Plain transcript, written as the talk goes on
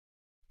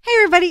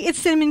everybody, it's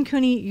Cinnamon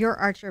Cooney, your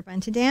Art Sherpa,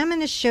 and today I'm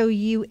going to show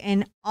you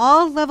an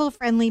all-level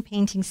friendly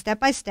painting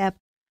step-by-step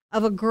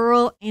of a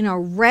girl in a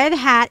red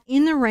hat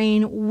in the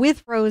rain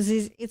with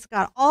roses. It's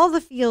got all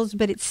the feels,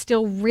 but it's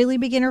still really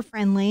beginner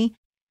friendly.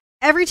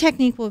 Every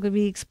technique will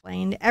be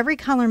explained, every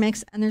color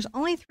mix, and there's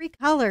only 3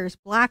 colors,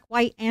 black,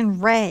 white,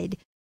 and red.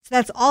 So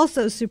that's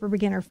also super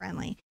beginner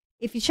friendly.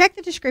 If you check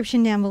the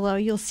description down below,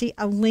 you'll see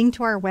a link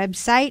to our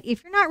website.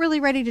 If you're not really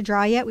ready to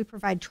draw yet, we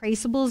provide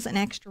traceables and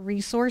extra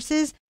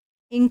resources,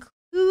 including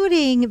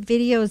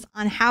videos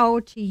on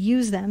how to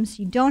use them,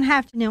 so you don't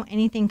have to know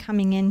anything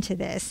coming into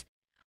this.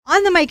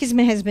 On the mic is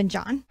my husband,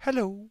 John.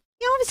 Hello.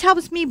 He always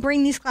helps me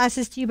bring these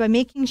classes to you by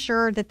making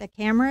sure that the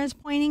camera is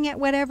pointing at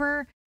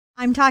whatever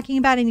I'm talking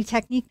about, any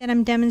technique that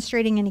I'm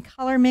demonstrating, any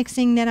color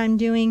mixing that I'm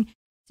doing.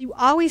 So you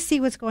always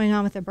see what's going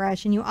on with the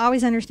brush, and you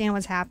always understand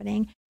what's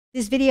happening.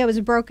 This video is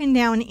broken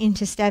down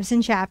into steps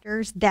and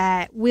chapters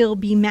that will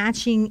be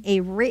matching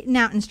a written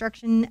out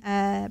instruction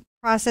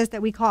process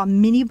that we call a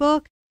mini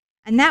book.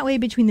 And that way,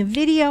 between the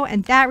video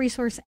and that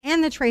resource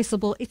and the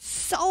traceable, it's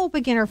so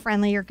beginner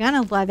friendly. You're going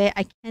to love it.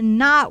 I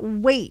cannot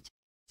wait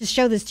to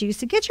show this to you.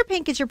 So get your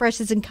paint, get your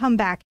brushes, and come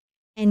back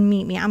and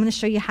meet me. I'm going to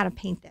show you how to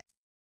paint this.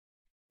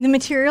 The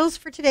materials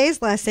for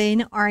today's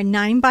lesson are a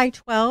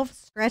 9x12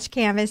 stretch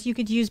canvas. You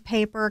could use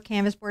paper,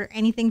 canvas board, or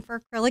anything for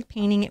acrylic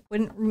painting. It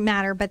wouldn't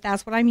matter, but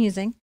that's what I'm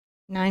using.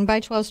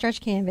 9x12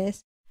 stretch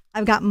canvas.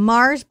 I've got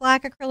Mars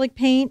black acrylic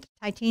paint,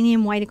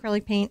 titanium white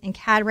acrylic paint, and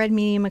CAD red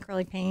medium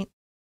acrylic paint.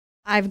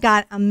 I've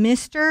got a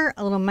mister,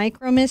 a little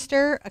micro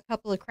mister, a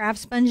couple of craft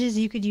sponges.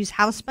 You could use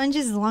house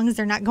sponges as long as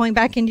they're not going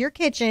back into your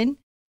kitchen.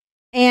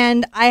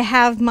 And I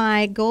have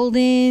my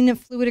golden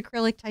fluid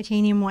acrylic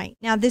titanium white.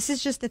 Now, this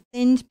is just a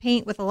thinned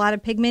paint with a lot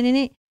of pigment in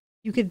it.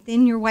 You could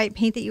thin your white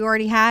paint that you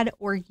already had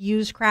or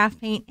use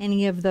craft paint.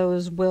 Any of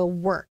those will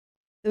work.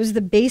 Those are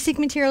the basic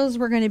materials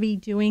we're going to be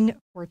doing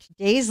for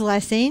today's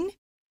lesson.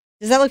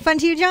 Does that look fun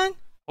to you, John?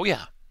 Oh,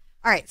 yeah.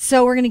 All right,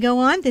 so we're going to go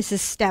on. This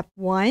is step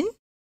 1.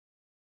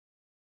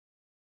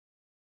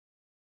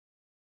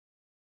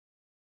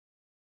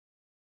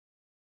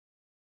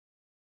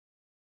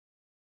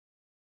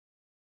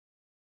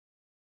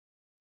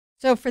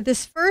 So for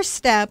this first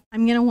step,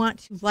 I'm going to want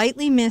to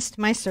lightly mist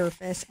my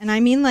surface. And I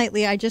mean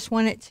lightly, I just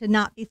want it to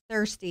not be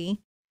thirsty.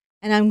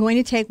 And I'm going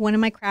to take one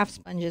of my craft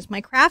sponges. My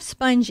craft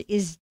sponge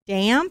is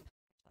damp.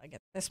 I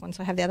get this one,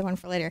 so I have the other one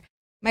for later.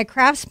 My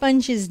craft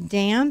sponge is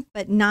damp,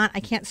 but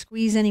I can't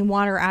squeeze any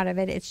water out of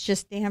it. It's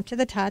just damp to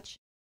the touch.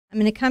 I'm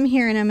going to come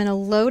here and I'm going to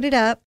load it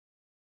up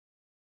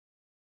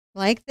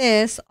like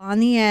this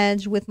on the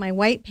edge with my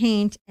white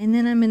paint. And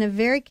then I'm going to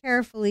very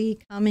carefully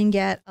come and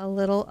get a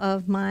little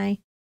of my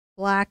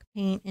black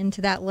paint into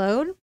that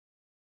load.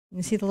 You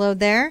can see the load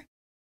there.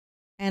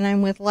 And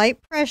I'm with light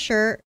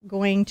pressure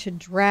going to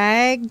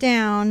drag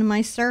down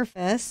my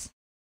surface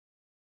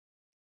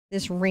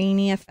this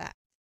rainy effect.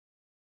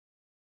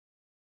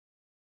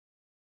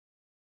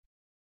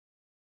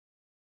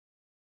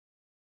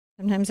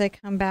 Sometimes I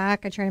come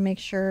back, I try to make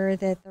sure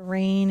that the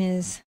rain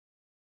is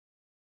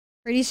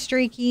pretty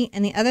streaky.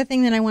 And the other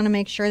thing that I want to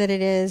make sure that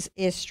it is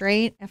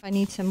straight. If I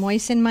need to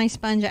moisten my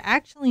sponge, I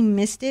actually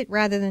mist it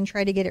rather than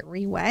try to get it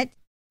re-wet.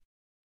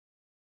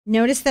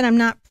 Notice that I'm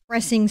not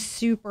pressing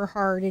super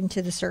hard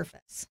into the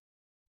surface.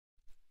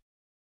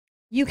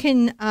 You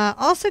can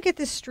also get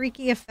this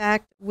streaky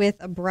effect with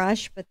a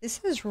brush, but this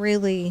is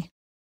really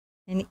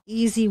an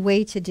easy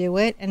way to do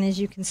it. And as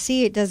you can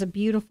see, it does a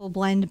beautiful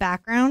blend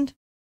background,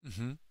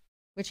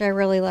 which I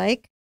really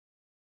like.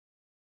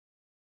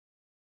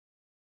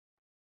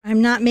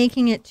 I'm not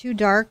making it too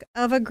dark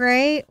of a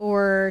gray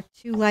or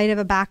too light of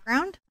a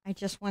background. I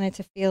just want it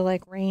to feel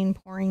like rain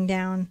pouring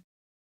down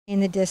in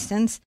the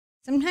distance.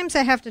 Sometimes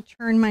I have to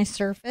turn my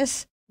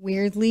surface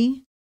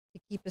weirdly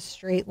to keep a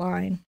straight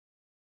line.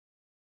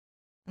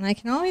 And I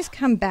can always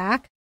come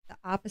back the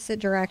opposite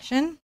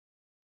direction.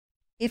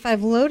 If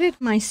I've loaded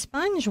my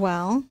sponge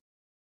well,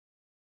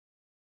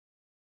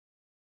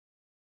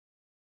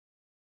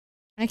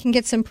 I can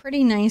get some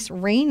pretty nice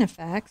rain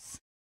effects.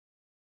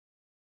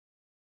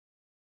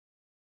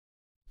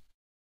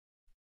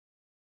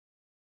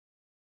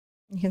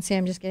 You can see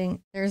I'm just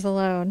getting, there's a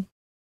load.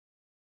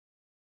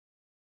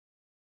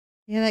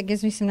 Yeah, that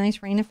gives me some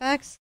nice rain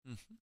effects.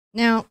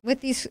 Now,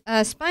 with these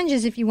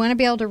sponges, if you want to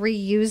be able to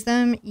reuse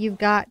them, you've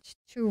got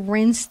to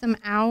rinse them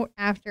out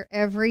after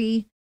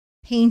every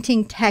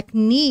painting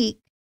technique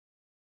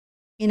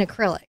in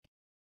acrylic,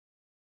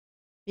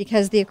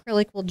 because the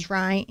acrylic will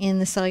dry in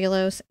the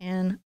cellulose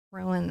and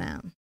ruin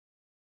them.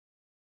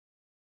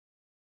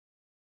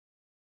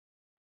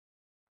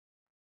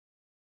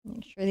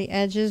 Make sure the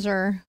edges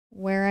are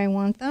where I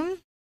want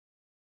them.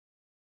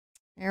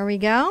 There we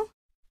go.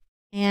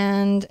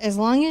 And as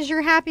long as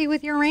you're happy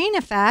with your rain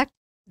effect,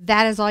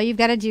 that is all you've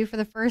got to do for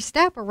the first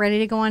step. We're ready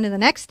to go on to the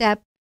next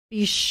step.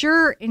 Be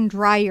sure and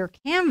dry your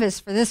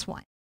canvas for this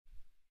one.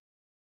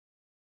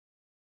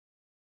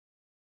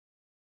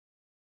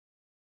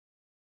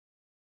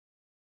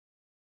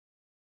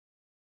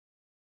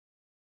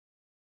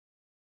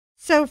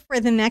 So for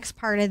the next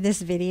part of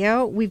this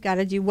video, we've got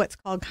to do what's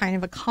called kind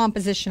of a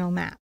compositional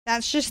map.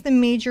 That's just the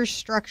major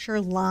structure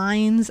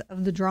lines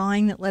of the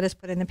drawing that let us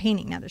put in the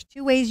painting. Now there's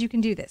two ways you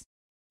can do this.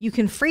 You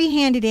can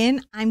freehand it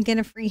in. I'm going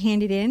to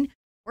freehand it in.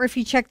 Or if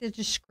you check the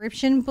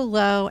description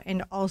below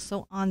and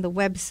also on the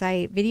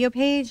website video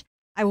page,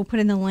 I will put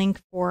in the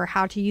link for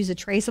how to use a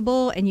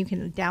traceable, and you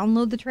can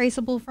download the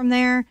traceable from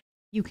there.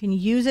 You can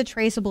use a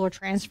traceable or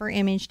transfer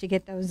image to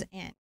get those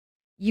in.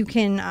 You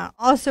can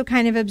also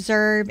kind of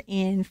observe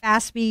in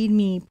fast speed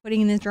me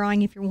putting in this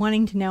drawing if you're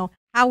wanting to know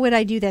how would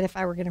I do that if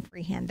I were going to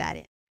freehand that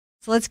in.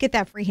 So let's get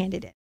that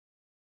freehanded in.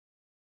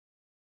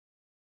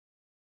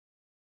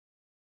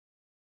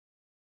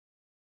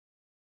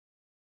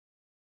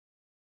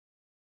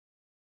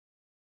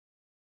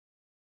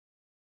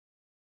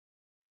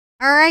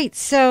 All right,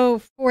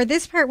 so for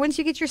this part, once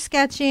you get your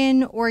sketch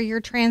in or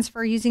your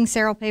transfer using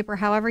Serral paper,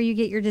 however you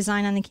get your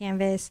design on the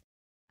canvas,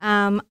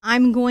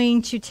 I'm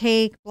going to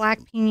take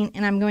black paint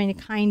and I'm going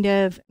to kind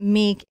of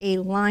make a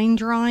line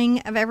drawing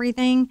of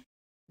everything.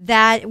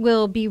 That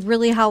will be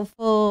really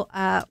helpful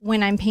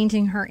when I'm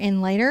painting her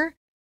in later.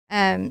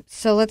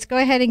 So let's go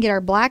ahead and get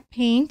our black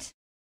paint.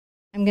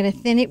 I'm going to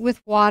thin it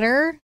with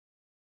water.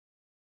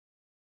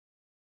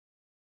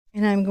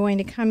 And I'm going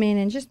to come in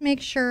and just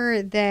make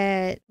sure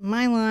that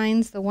my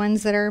lines, the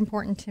ones that are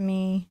important to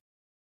me,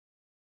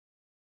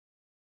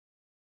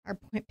 are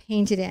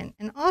painted in.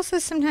 And also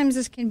sometimes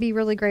this can be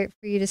really great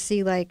for you to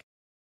see like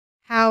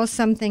how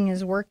something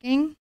is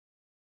working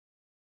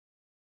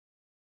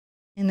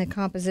in the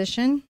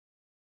composition.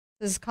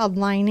 This is called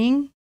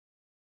lining.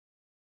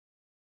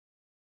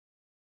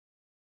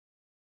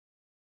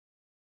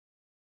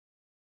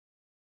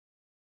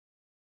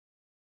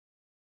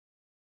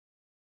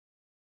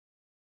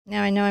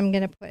 Now I know I'm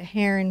going to put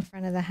hair in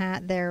front of the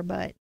hat there,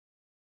 but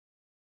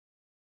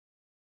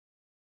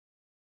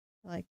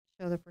I like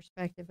to show the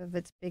perspective of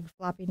its big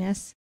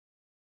floppiness.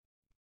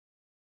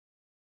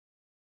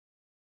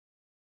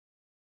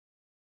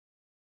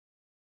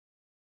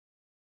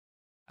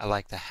 I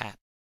like the hat.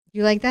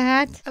 You like the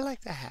hat? I like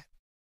the hat.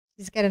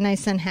 She's got a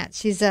nice sun hat.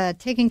 She's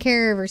taking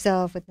care of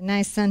herself with a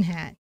nice sun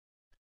hat,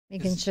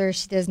 making sure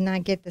she does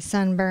not get the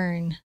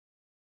sunburn.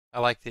 I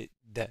like the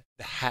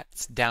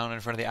hat's down in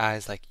front of the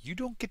eyes, like you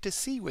don't get to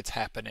see what's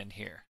happening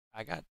here.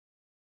 I got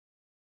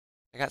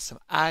some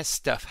eye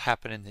stuff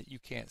happening that you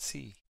can't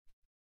see.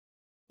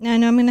 Now I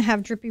know I'm going to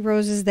have drippy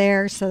roses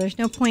there, so there's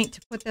no point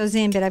to put those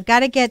in, but I've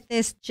got to get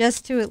this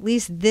just to at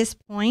least this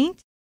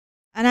point.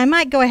 And I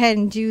might go ahead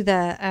and do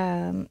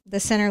the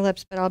center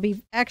lips, but I'll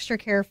be extra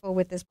careful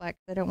with this black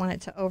because I don't want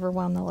it to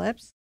overwhelm the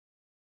lips.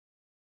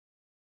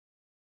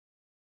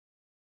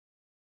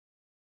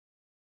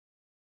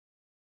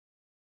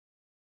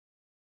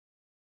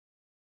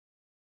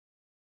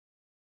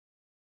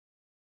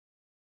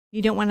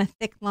 You don't want a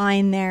thick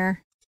line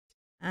there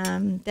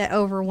that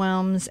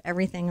overwhelms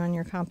everything on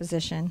your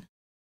composition.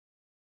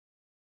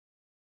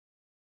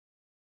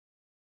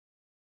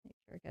 Make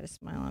sure I got a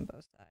smile on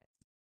both sides.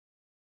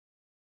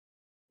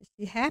 Is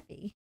she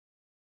happy?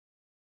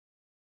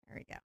 There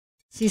we go.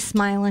 She's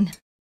smiling.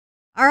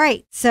 All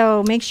right,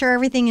 so make sure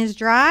everything is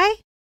dry.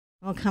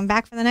 We'll come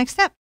back for the next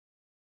step.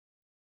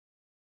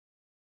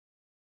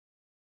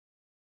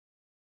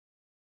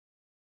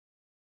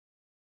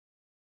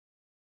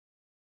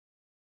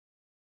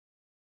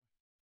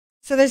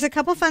 So there's a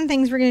couple fun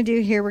things we're going to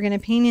do here. We're going to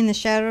paint in the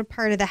shadowed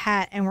part of the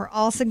hat, and we're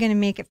also going to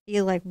make it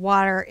feel like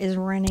water is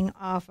running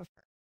off of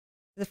her.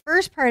 The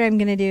first part I'm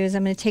going to do is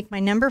I'm going to take my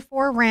number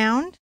 4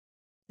 round.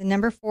 The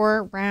number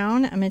 4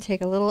 round, I'm going to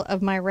take a little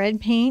of my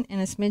red paint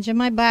and a smidge of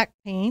my black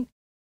paint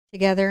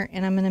together,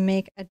 and I'm going to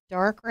make a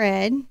dark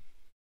red,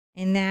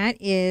 and that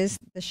is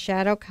the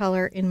shadow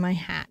color in my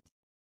hat.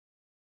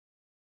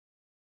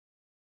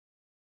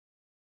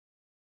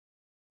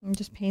 And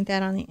just paint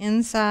that on the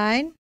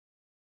inside.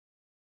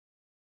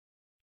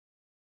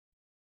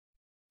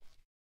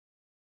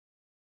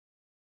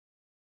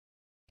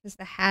 Because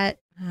the hat,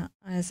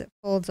 as it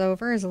folds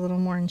over, is a little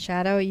more in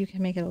shadow. You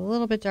can make it a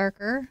little bit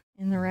darker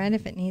in the red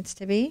if it needs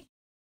to be.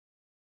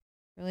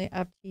 Really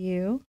up to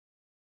you.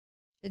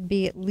 Should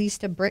be at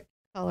least a brick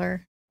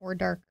color or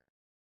darker.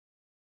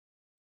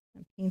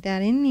 And paint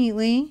that in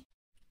neatly.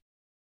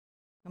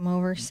 Come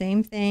over,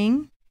 same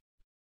thing.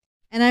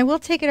 And I will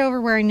take it over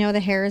where I know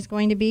the hair is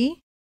going to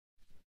be.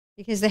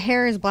 Because the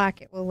hair is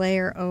black, it will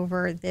layer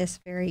over this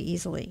very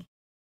easily.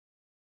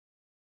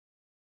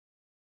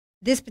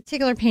 This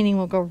particular painting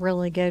will go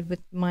really good with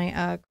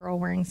my girl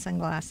wearing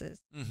sunglasses.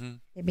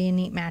 It'd be a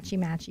neat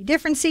matchy-matchy.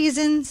 Different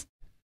seasons,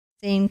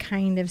 same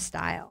kind of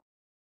style.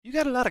 You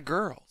got a lot of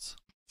girls.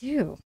 I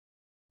do.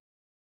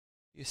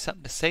 You have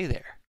something to say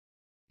there.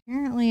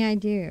 Apparently I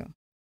do.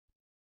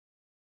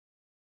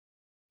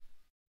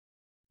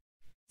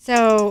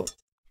 So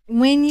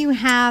when you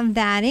have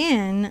that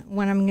in,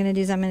 what I'm going to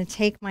do is I'm going to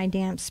take my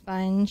damp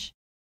sponge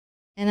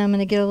and I'm going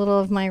to get a little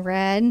of my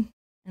red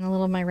and a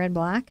little of my red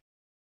black.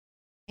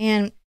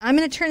 And I'm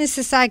going to turn this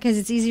aside because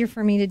it's easier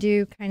for me to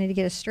do, kind of to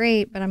get it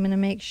straight, but I'm going to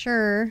make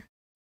sure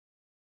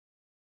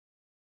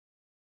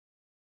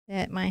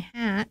that my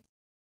hat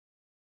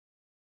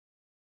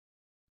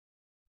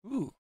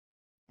Ooh.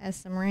 Has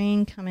some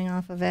rain coming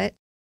off of it.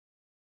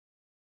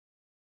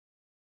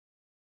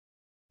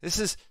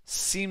 This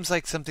seems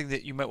like something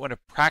that you might want to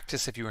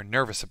practice if you were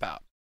nervous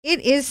about.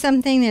 It is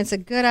something that's a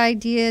good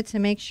idea to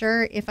make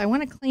sure. If I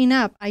want to clean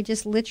up, I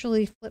just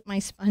literally flip my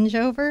sponge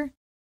over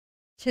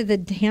to the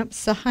damp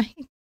side,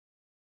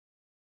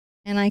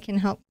 and I can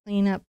help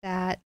clean up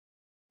that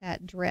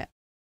drip.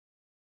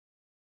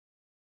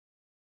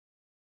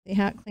 See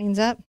how it cleans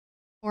up?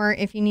 Or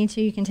if you need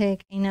to, you can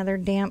take another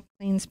damp,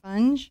 clean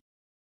sponge,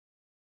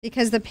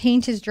 because the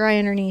paint is dry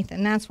underneath,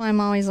 and that's why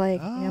I'm always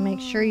like, make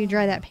sure you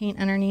dry that paint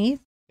underneath.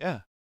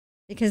 Yeah.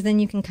 Because then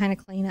you can kind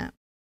of clean up.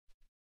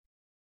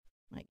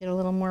 Might get a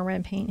little more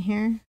red paint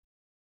here.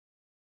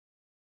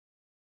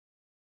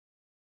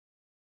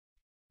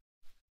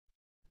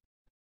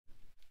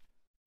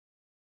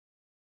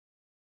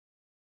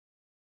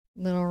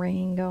 Little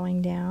rain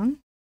going down.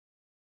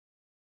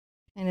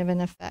 Kind of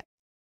an effect.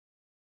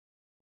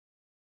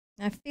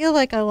 I feel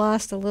like I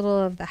lost a little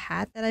of the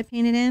hat that I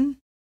painted in.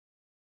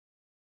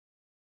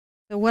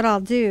 So what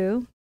I'll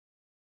do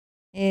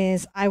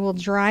is I will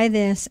dry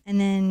this and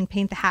then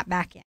paint the hat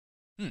back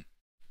in.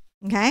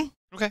 Okay?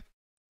 Okay.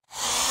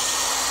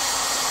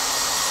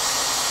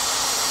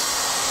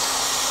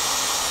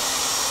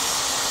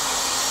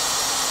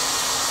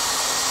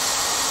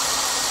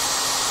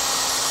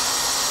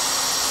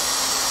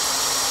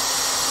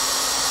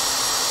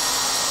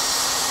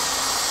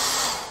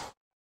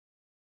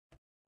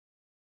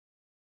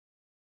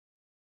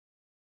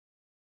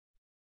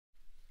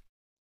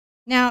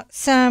 Now,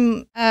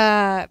 some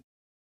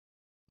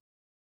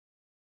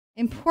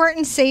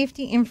important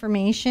safety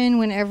information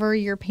whenever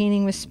you're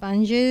painting with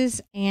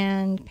sponges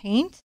and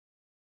paint.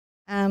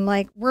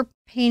 Like we're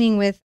painting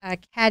with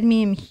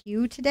cadmium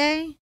hue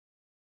today.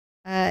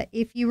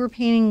 If you were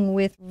painting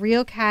with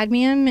real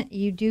cadmium,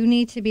 you do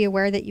need to be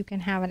aware that you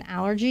can have an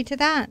allergy to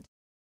that.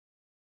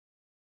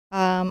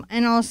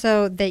 And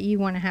also that you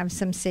want to have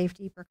some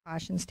safety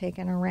precautions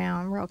taken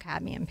around real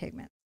cadmium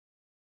pigments.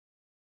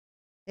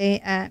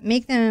 They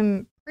make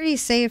them pretty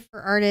safe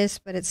for artists,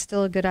 but it's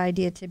still a good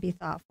idea to be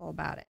thoughtful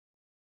about it.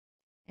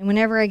 And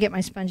whenever I get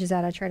my sponges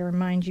out, I try to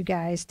remind you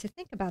guys to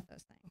think about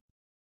those things.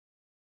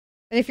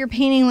 But if you're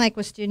painting like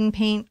with student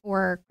paint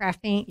or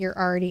craft paint, you're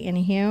already in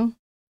a hue,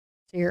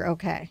 so you're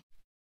okay.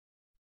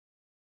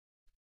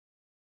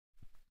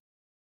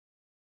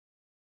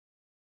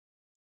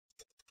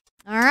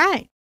 All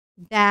right.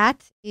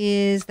 That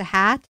is the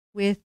hat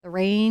with the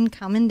rain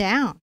coming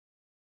down.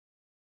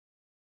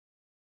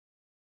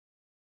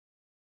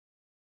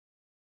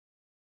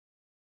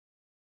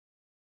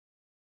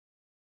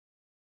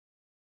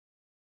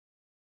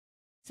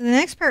 So the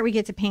next part we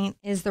get to paint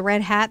is the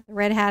red hat. The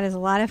red hat is a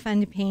lot of fun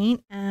to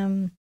paint.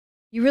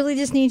 You really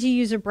just need to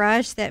use a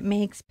brush that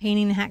makes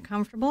painting the hat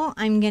comfortable.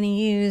 I'm going to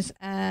use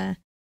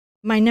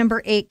my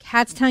number 8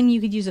 cat's tongue. You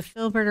could use a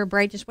filbert or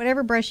bright, just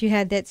whatever brush you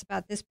had that's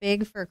about this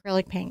big for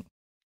acrylic paint.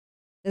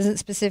 Doesn't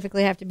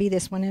specifically have to be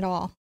this one at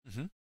all.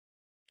 Mm-hmm.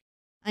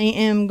 I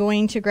am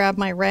going to grab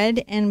my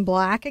red and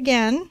black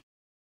again,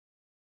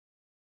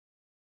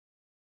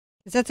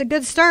 because that's a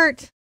good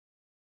start.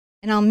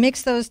 And I'll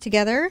mix those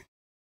together.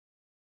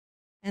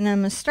 And I'm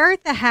going to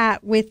start the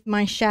hat with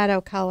my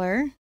shadow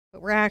color,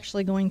 but we're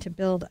actually going to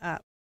build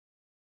up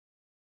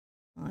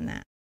on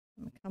that.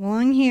 I'm going to come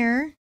along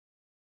here.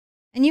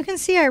 And you can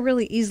see I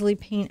really easily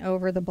paint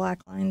over the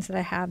black lines that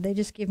I have. They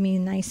just give me a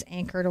nice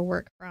anchor to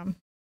work from.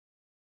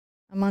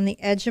 I'm on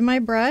the edge of my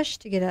brush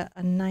to get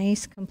a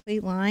nice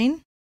complete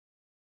line.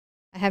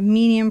 I have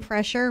medium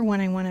pressure when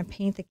I want to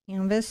paint the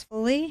canvas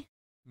fully.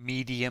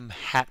 Medium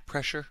hat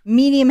pressure?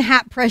 Medium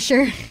hat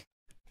pressure.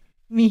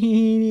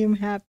 Medium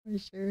hat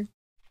pressure.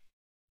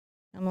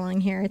 I'm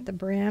along here at the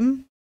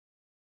brim.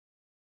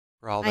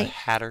 For all the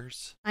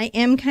hatters. I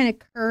am kind of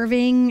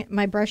curving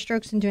my brush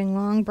strokes and doing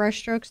long brush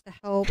strokes to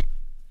help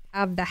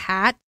have the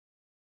hat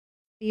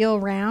feel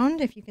round,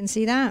 if you can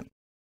see that.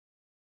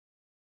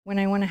 When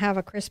I want to have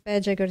a crisp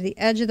edge, I go to the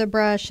edge of the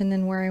brush, and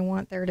then where I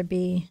want there to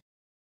be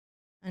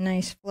a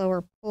nice flow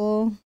or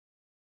pull,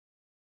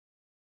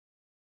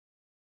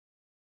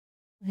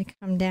 I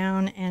come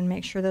down and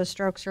make sure those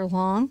strokes are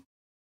long.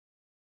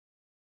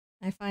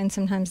 I find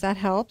sometimes that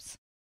helps.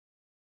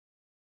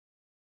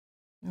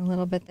 A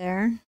little bit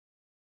there.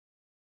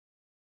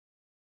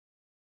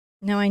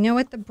 Now I know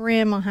at the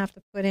brim I'll have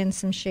to put in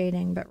some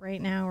shading, but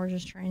right now we're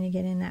just trying to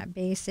get in that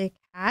basic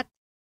hat.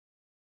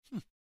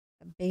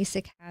 The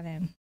basic hat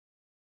in.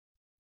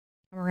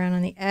 Come around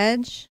on the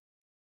edge.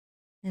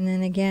 And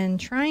then again,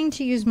 trying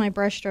to use my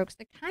brush strokes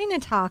to kind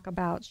of talk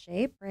about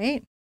shape,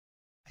 right?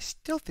 I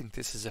still think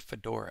this is a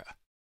fedora.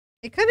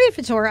 It could be a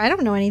fedora. I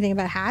don't know anything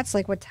about hats,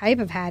 like what type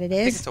of hat it is.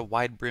 I think it's a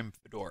wide brim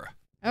fedora.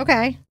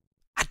 Okay.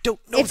 I don't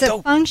know. It's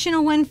a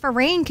functional one for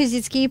rain because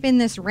it's keeping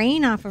this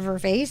rain off of her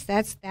face.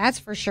 That's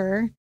for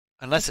sure.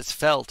 Unless it's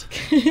felt.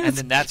 And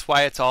then that's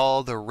why it's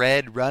all the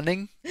red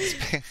running.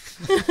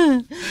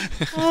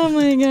 Oh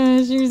my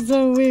gosh, you're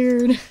so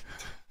weird.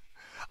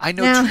 I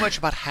know too much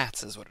about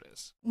hats is what it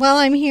is. While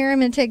I'm here, I'm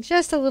going to take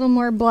just a little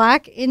more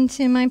black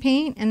into my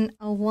paint, and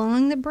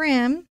along the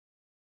brim,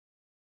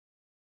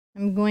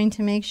 I'm going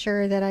to make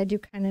sure that I do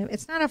kind of,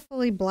 it's not a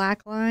fully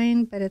black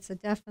line, but it's a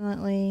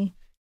definitely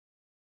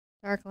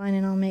dark line,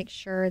 and I'll make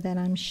sure that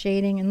I'm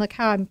shading. And look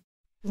how I'm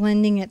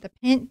blending it. The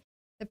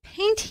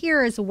paint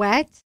here is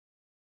wet.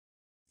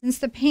 Since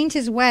the paint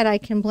is wet, I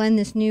can blend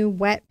this new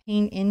wet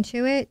paint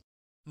into it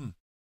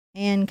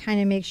and kind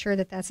of make sure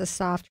that that's a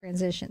soft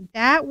transition.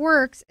 That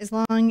works as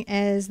long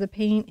as the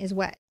paint is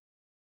wet.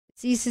 It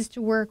ceases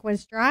to work when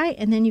it's dry,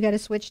 and then you got to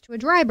switch to a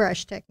dry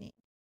brush technique.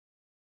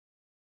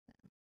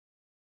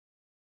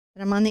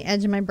 But I'm on the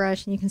edge of my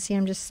brush, and you can see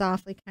I'm just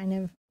softly kind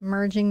of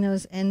merging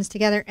those ends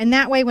together. And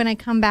that way, when I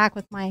come back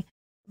with my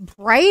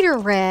brighter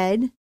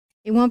red,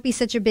 it won't be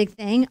such a big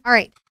thing. All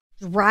right,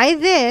 dry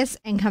this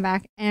and come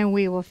back, and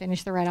we will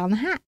finish the red on the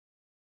hat.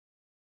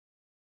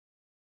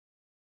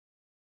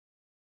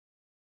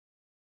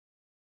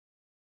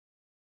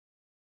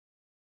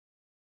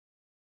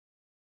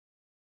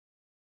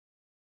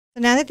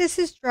 So now that this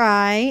is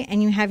dry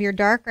and you have your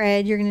dark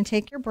red, you're going to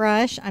take your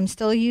brush. I'm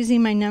still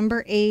using my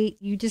number 8.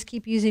 You just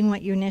keep using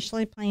what you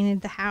initially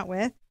painted the hat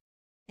with.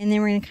 And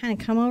then we're going to kind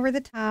of come over the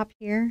top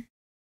here.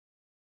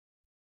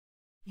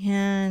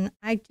 And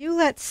I do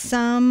let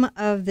some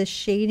of the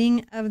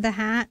shading of the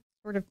hat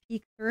sort of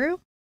peek through.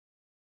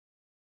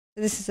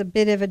 So this is a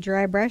bit of a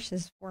dry brush,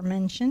 as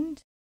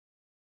aforementioned.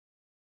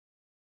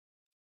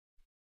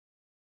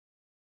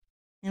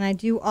 And I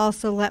do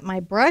also let my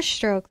brush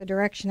stroke, the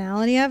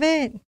directionality of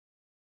it,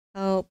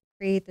 help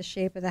create the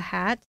shape of the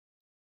hat.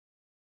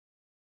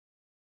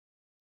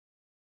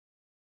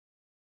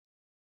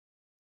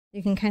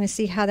 You can kind of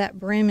see how that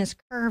brim is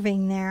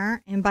curving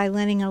there. And by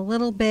letting a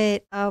little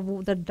bit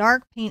of the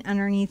dark paint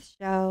underneath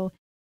show,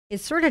 it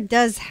sort of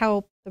does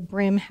help the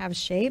brim have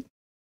shape.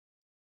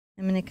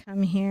 I'm going to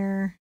come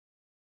here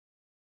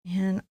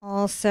and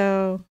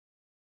also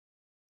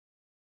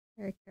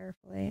very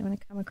carefully, I'm going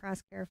to come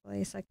across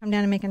carefully. So I come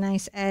down and make a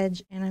nice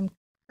edge, and I'm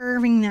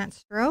curving that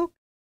stroke.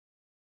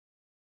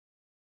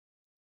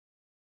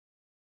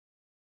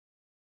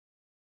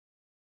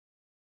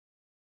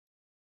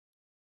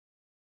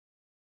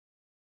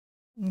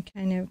 I'm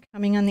kind of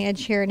coming on the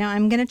edge here. Now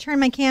I'm going to turn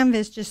my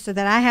canvas just so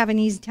that I have an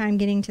easy time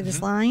getting to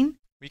this line.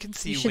 We can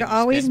see you should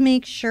always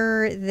make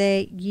sure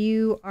that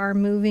you are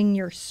moving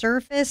your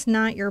surface,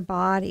 not your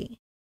body.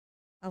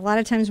 A lot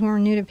of times when we're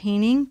new to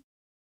painting,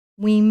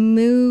 we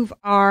move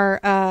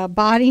our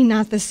body,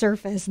 not the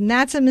surface. And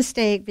that's a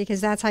mistake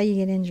because that's how you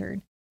get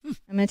injured.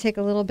 I'm going to take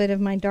a little bit of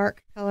my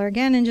dark color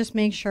again and just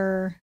make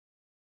sure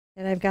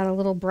that I've got a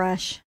little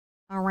brush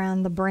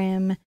around the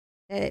brim,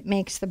 that it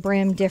makes the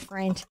brim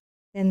different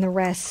than the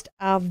rest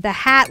of the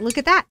hat. Look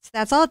at that.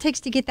 That's all it takes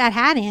to get that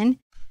hat in.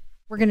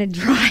 We're going to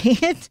dry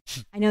it.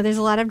 I know there's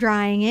a lot of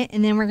drying it,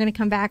 and then we're going to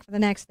come back for the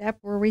next step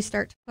where we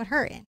start to put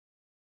her in.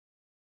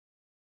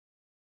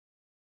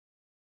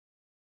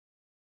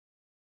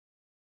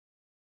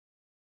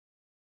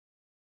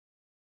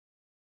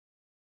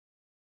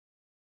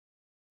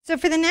 So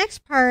for the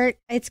next part,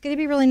 it's going to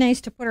be really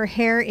nice to put her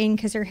hair in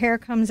because her hair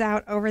comes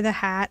out over the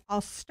hat.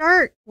 I'll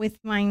start with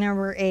my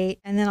number 8,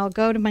 and then I'll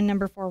go to my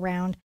number 4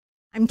 round.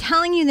 I'm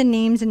telling you the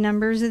names and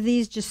numbers of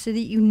these just so that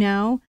you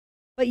know,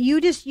 but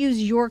you just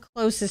use your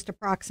closest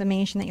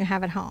approximation that you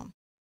have at home.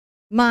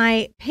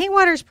 My paint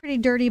water is pretty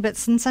dirty, but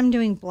since I'm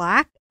doing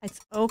black, it's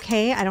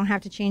okay. I don't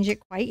have to change it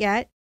quite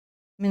yet.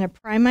 I'm going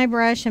to prime my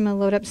brush. I'm going to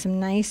load up some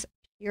nice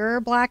pure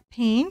black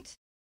paint.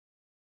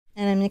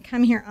 And I'm going to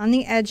come here on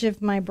the edge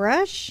of my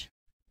brush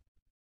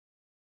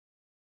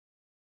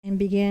and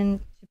begin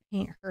to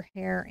paint her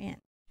hair in.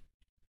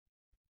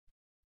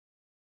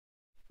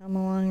 Come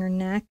along her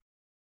neck.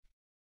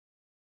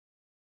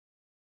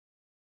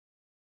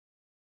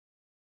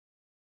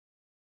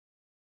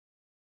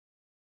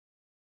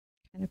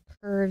 Kind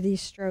of curve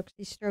these strokes.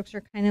 These strokes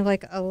are kind of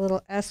like a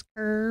little S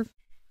curve.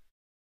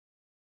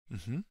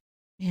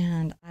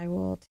 And I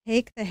will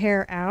take the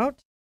hair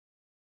out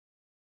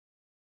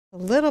a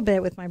little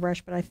bit with my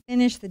brush, but I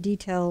finish the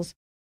details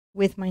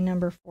with my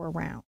number 4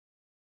 round.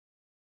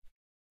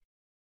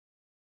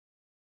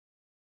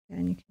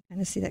 And you can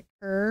kind of see that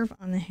curve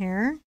on the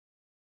hair.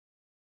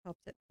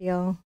 Helps it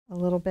feel a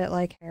little bit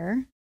like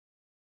hair.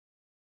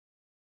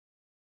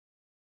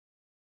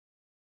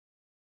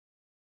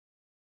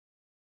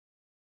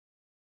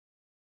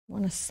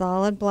 Want a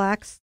solid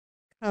black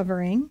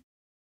covering.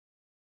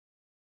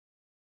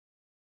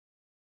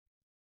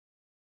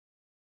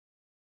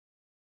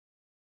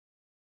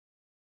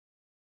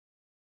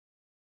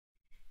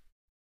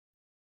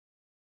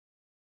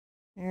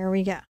 There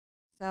we go.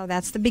 So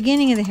that's the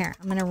beginning of the hair.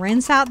 I'm going to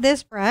rinse out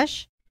this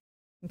brush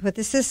and put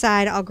this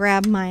aside. I'll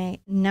grab my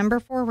number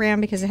 4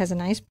 round because it has a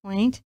nice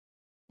point.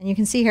 And you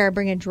can see here I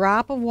bring a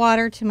drop of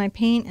water to my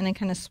paint and I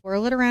kind of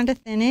swirl it around to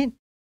thin it.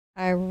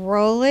 I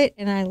roll it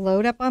and I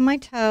load up on my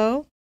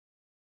toe.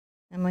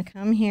 I'm going to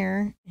come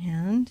here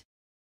and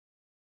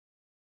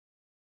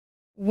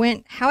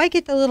how I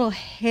get the little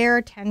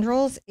hair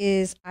tendrils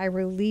is I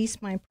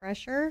release my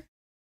pressure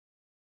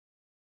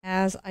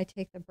as I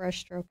take the brush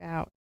stroke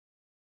out.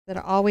 That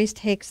it always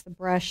takes the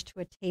brush to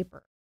a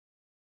taper.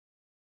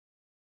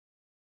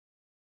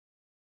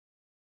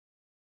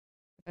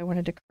 If I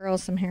wanted to curl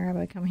some hair, I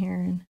would come here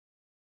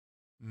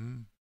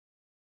and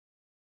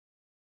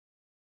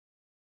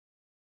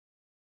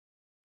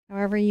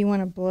however you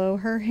want to blow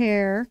her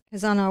hair,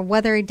 because on a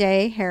weathery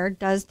day, hair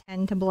does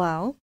tend to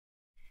blow.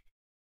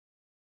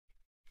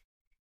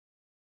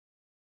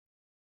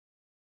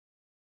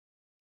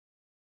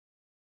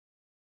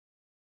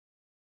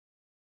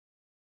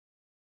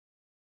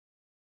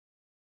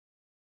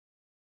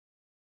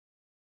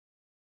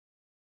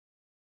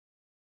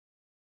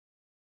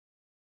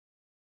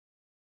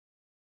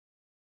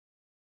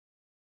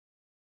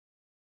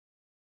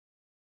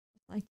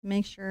 Like to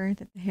make sure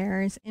that the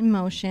hair is in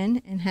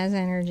motion and has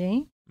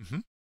energy.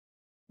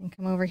 And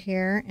come over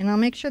here, and I'll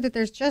make sure that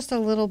there's just a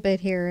little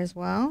bit here as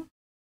well.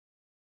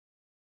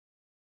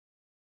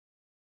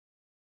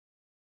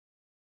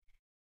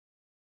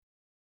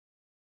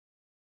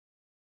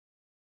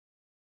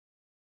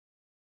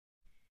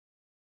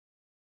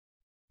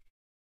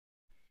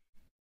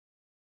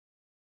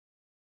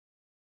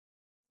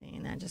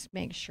 And that just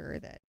makes sure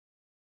that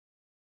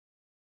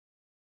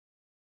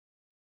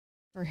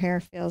her hair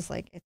feels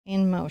like it's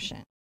in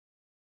motion.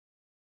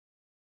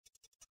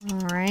 All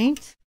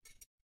right.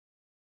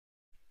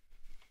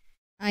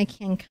 I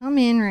can come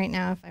in right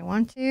now if I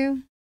want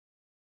to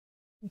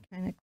and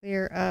kind of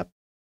clear up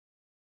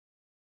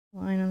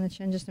the line on the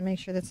chin just to make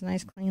sure that's a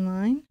nice clean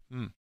line.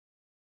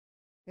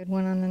 Good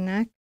one on the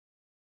neck.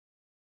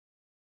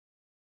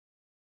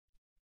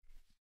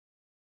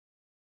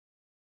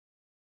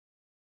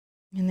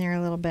 And there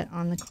a little bit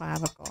on the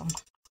clavicle.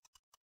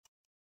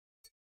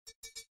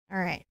 All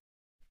right.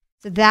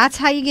 So that's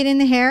how you get in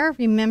the hair.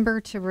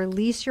 Remember to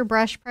release your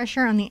brush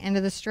pressure on the end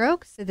of the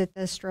stroke so that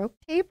the stroke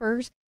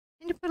tapers,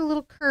 and to put a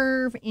little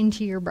curve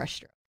into your brush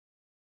stroke.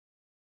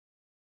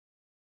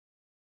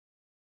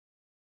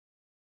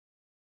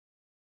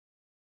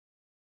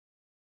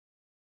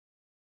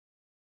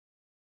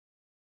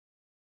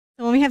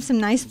 So when we have some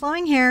nice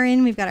flowing hair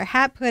in, we've got our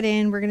hat put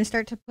in, we're going to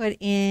start to put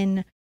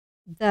in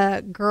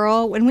the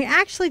girl. When we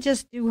actually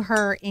just do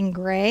her in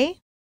gray,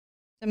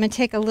 so I'm going to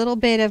take a little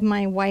bit of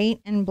my white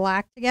and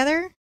black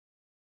together.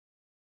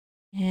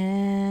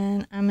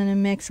 And I'm going to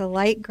mix a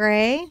light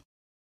gray,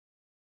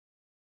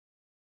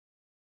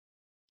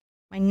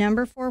 my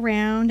number 4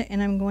 round,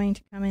 and I'm going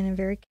to come in and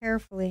very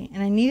carefully.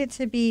 And I need it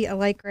to be a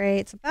light gray.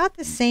 It's about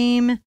the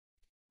same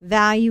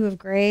value of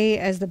gray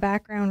as the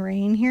background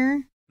rain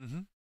here.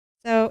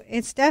 So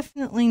it's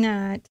definitely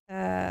not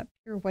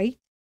pure white,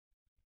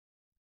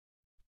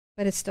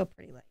 but it's still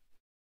pretty light.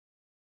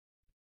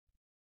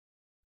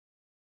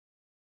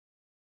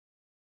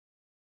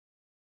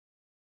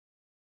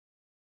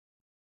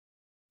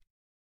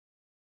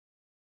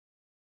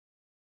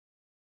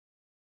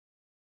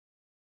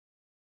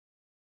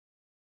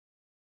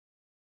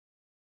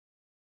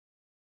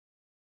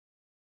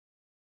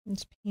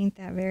 Just paint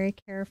that very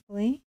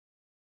carefully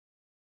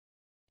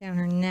down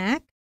her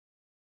neck.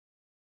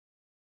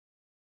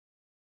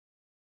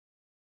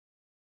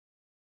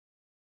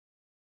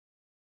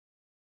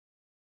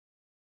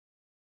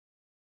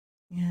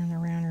 And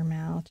around her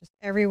mouth, just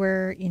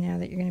everywhere, you know,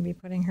 that you're going to be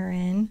putting her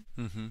in.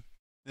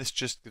 This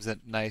just gives a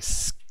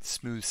nice,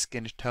 smooth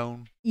skin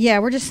tone. Yeah,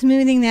 we're just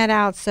smoothing that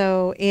out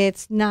so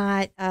it's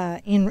not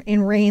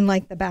in rain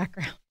like the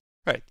background.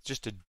 Right,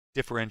 just a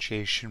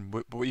differentiation,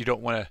 but you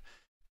don't want to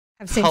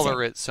Same.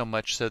 color it so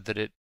much so that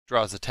it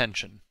draws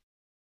attention.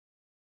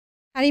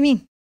 How do you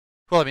mean?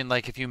 Well, I mean,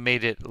 like if you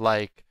made it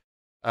like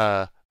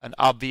an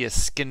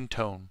obvious skin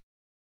tone.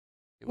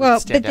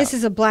 Well, but this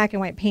is a black and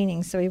white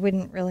painting, so we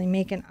wouldn't really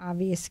make an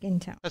obvious skin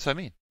tone. That's what I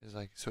mean. It's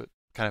like, so it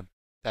kind of,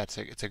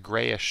 it's a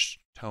grayish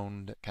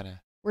tone that kind of.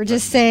 We're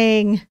just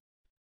saying,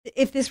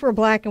 if this were a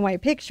black and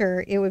white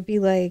picture, it would be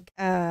like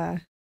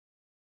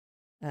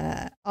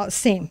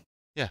same.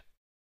 Yeah.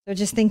 So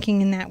just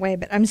thinking in that way,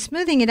 but I'm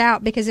smoothing it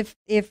out because if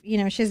you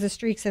know she has the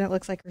streaks and it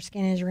looks like her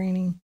skin is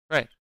raining.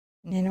 Right.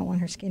 And I don't want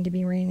her skin to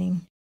be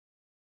raining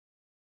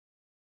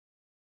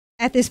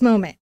at this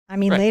moment. I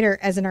mean, later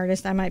as an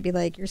artist, I might be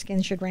like, your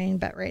skin should rain.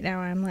 But right now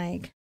I'm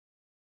like,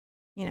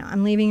 you know,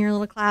 I'm leaving your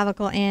little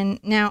clavicle in.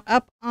 Now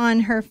up on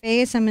her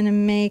face, I'm going to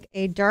make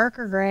a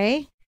darker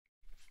gray.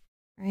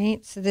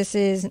 Right. So this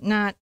is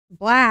not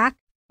black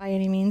by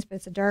any means, but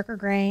it's a darker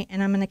gray.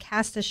 And I'm going to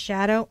cast a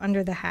shadow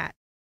under the hat.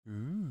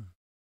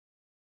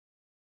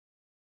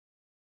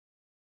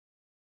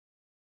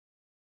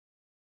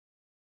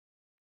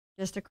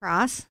 Just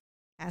across,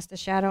 cast a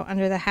shadow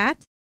under the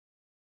hat.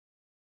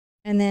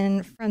 And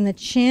then from the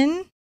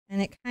chin,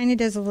 and it kind of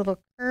does a little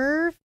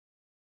curve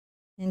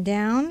and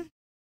down.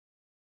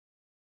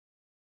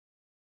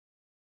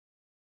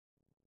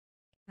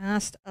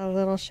 Cast a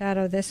little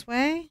shadow this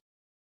way.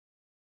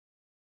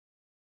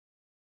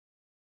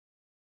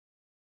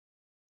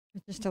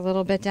 Just a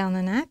little bit down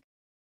the neck.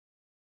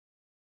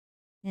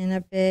 And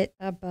a bit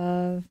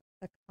above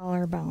the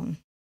collarbone.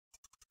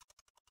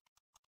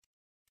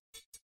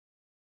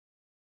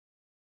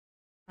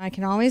 I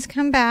can always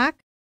come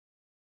back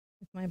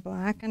with my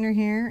black under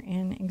here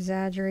and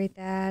exaggerate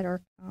that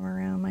or come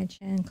around my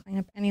chin, clean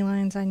up any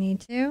lines I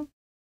need to.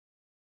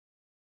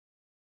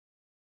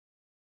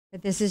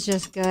 but this is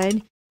just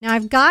good. Now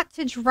I've got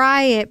to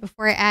dry it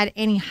before I add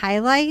any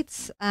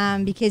highlights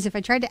because if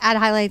I tried to add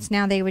highlights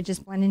now, they would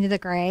just blend into the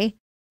gray.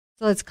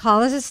 So let's call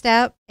this a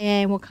step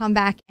and we'll come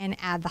back and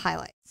add the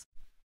highlights.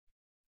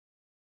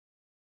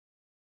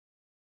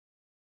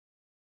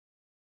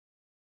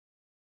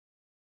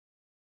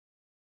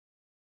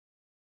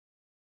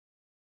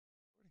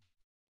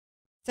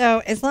 So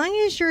as long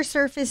as your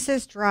surface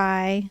is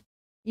dry,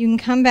 you can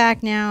come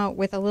back now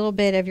with a little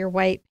bit of your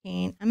white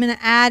paint. I'm going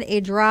to add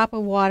a drop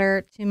of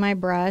water to my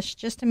brush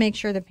just to make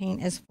sure the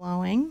paint is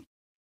flowing.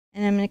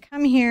 And I'm going to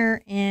come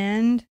here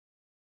and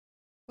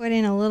put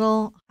in a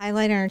little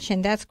highlight on her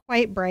chin. That's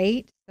quite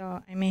bright,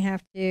 so I may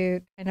have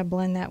to kind of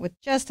blend that with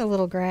just a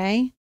little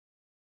gray.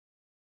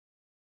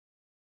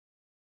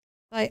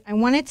 But I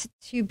want it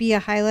to be a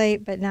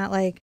highlight, but not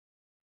like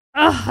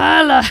a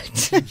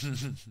highlight.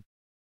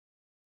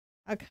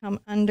 I'll come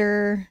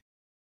under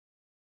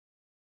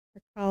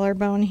the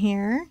collarbone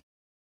here.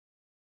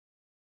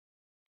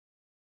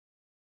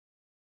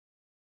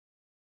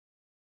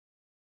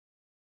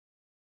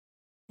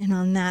 And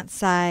on that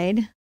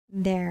side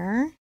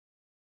there.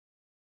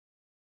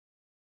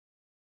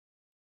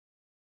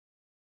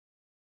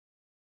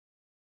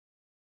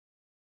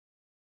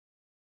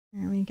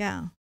 There we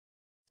go.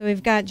 So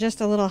we've got just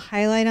a little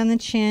highlight on the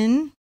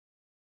chin.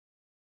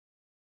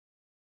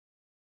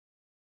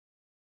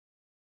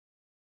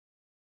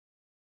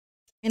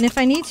 And if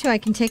I need to, I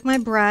can take my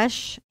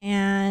brush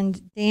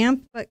and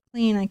damp but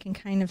clean, I can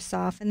kind of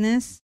soften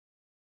this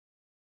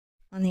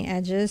on the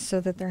edges so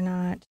that they're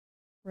not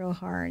real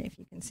hard, if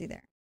you can see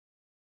there.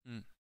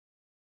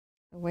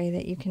 The way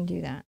that you can do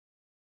that.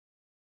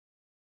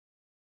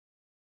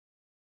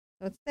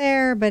 So it's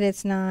there, but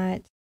it's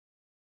not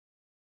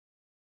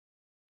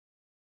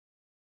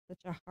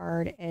such a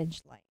hard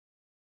edge line.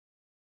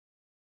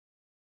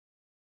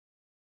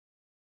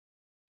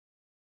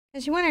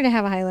 Because you want her to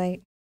have a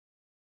highlight.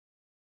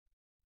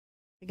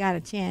 You got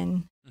a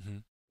chin.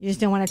 You just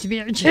don't want it to be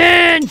a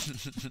chin.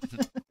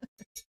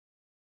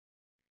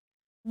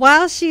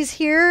 While she's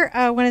here,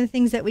 one of the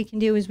things that we can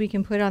do is we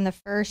can put on the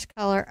first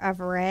color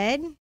of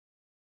red. So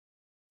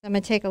I'm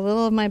going to take a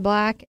little of my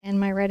black and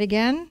my red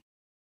again.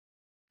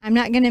 I'm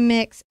not going to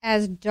mix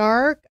as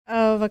dark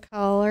of a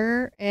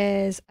color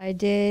as I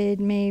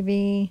did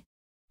maybe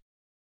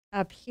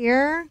up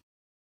here.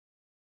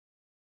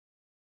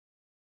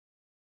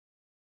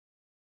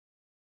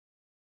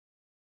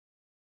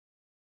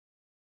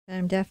 That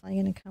I'm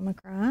definitely going to come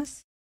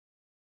across.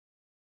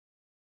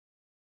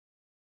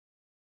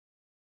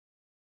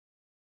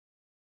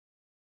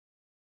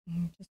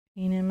 Just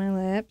paint in my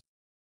lips.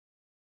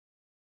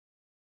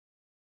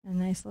 A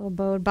nice little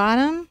bowed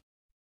bottom,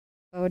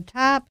 bowed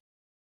top.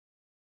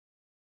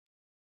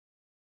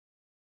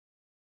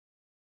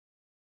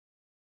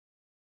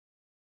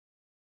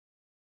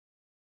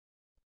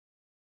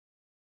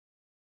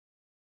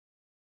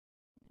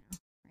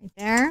 Right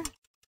there.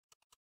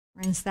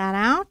 Rinse that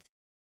out.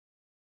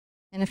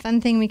 And a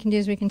fun thing we can do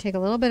is we can take a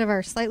little bit of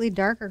our slightly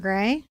darker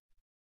gray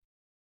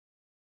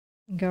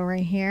and go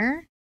right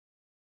here.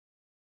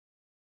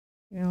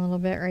 Do a little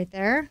bit right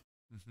there.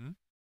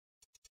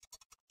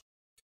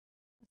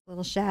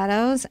 Little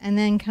shadows, and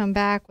then come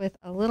back with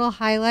a little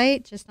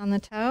highlight just on the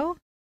toe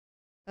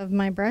of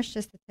my brush,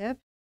 just the tip,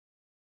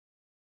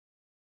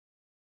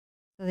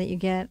 so that you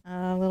get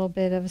a little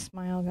bit of a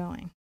smile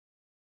going.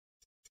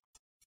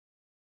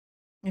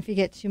 If you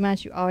get too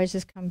much, you always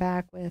just come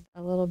back with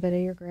a little bit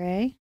of your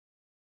gray.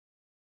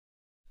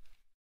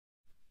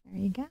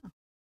 There you go.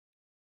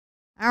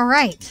 All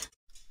right.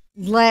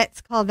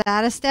 Let's call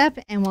that a step,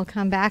 and we'll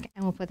come back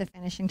and we'll put the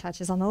finishing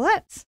touches on the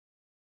lips.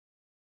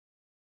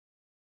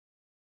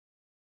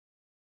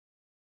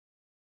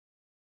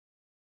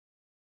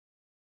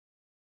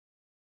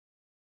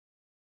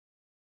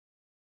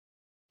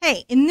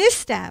 Hey, in this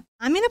step,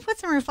 I'm going to put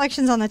some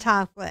reflections on the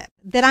top lip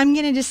that I'm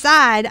going to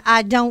decide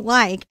I don't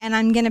like, and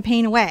I'm going to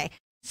paint away.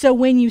 So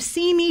when you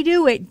see me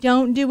do it,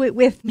 don't do it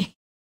with me.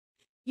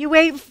 You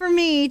wait for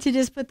me to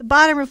just put the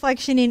bottom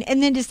reflection in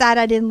and then decide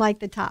I didn't like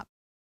the top.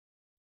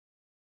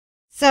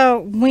 So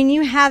when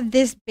you have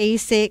this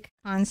basic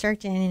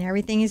construct in and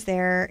everything is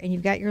there and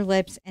you've got your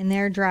lips and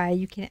they're dry,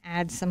 you can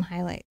add some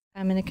highlights.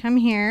 I'm going to come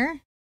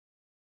here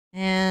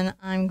and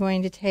I'm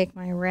going to take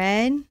my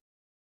red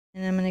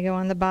and I'm going to go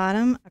on the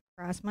bottom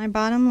across my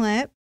bottom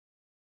lip.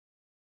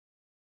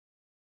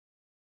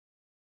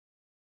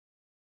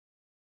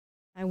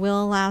 I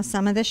will allow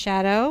some of the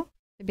shadow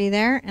to be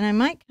there, and I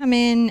might come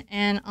in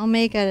and I'll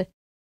make a,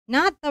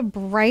 not the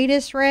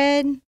brightest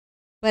red,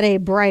 but a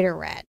brighter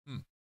red.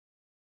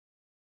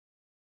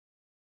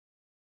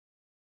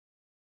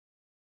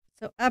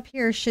 So up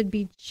here should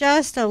be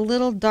just a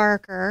little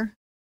darker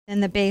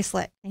than the base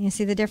lip. Can you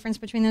see the difference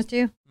between those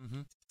two?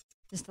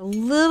 Just a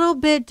little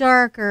bit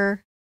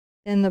darker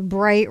than the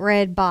bright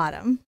red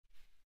bottom.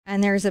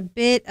 And there's a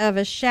bit of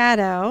a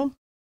shadow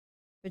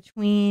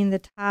between the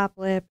top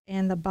lip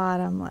and the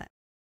bottom lip.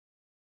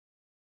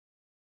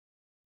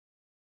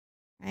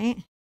 Right?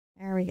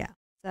 There we go.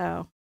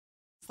 So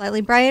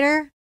slightly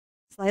brighter,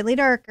 slightly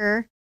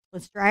darker,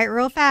 Let's dry it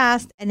real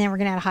fast, and then we're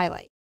going to add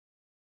highlight.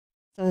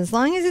 So as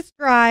long as it's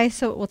dry,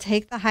 so it will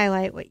take the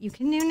highlight, what you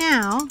can do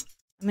now,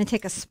 I'm going to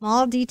take a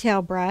small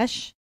detail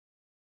brush,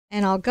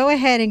 and I'll go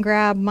ahead and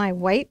grab my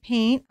white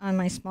paint on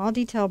my small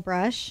detail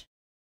brush,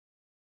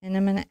 and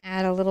I'm going to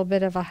add a little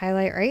bit of a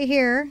highlight right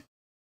here.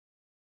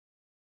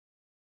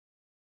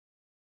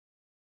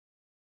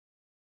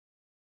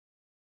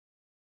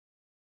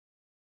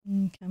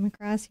 And come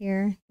across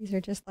here. These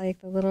are just like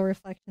the little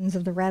reflections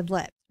of the red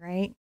lips,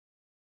 right?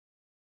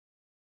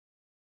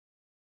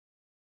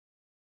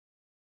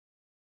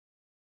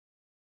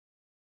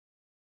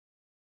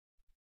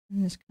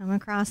 And just come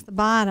across the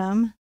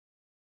bottom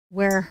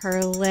where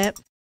her lip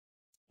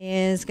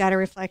is got a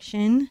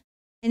reflection.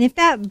 And if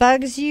that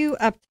bugs you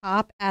up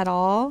top at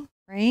all,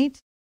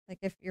 right? Like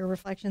if your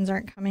reflections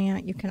aren't coming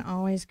out, you can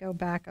always go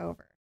back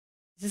over.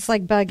 Is this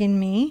like bugging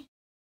me?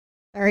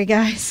 Sorry,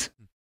 guys.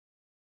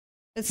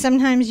 But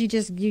sometimes you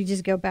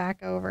just go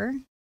back over.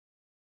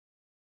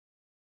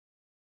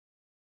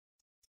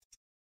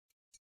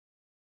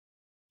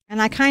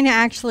 And I kind of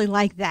actually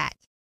like that.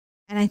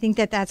 And I think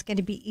that that's going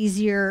to be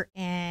easier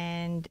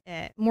and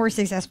more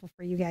successful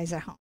for you guys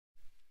at home.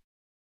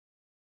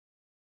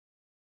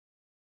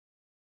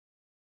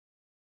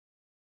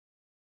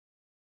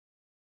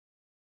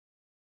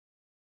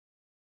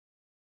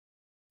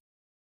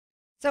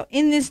 So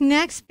in this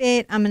next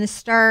bit, I'm going to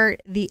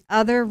start the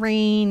other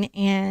rain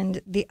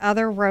and the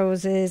other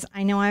roses.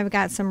 I know I've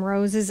got some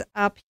roses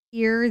up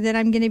here that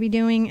I'm going to be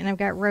doing, and I've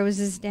got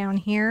roses down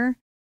here.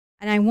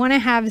 And I want to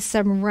have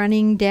some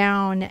running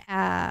down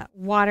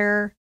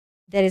water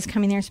that is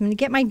coming there. So I'm going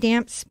to get my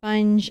damp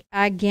sponge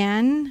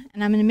again,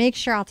 and I'm going to make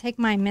sure I'll take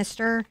my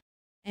mister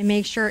and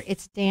make sure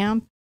it's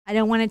damp. I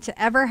don't want it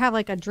to ever have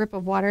like a drip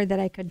of water that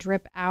I could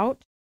drip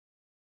out.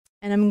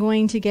 And I'm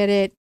going to get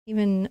it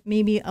even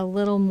maybe a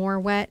little more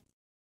wet.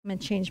 I'm going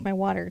to change my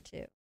water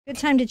too. Good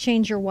time to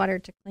change your water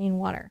to clean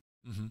water.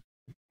 Mm-hmm.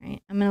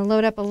 Right. I'm going to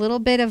load up a little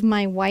bit of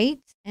my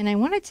white, and I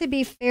want it to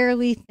be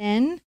fairly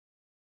thin.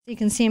 So you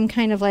can see I'm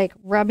kind of like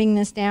rubbing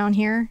this down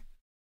here.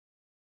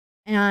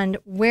 And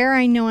where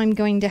I know I'm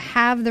going to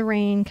have the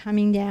rain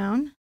coming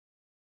down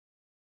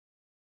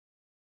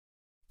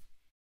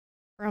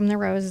from the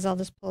roses, I'll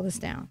just pull this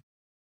down.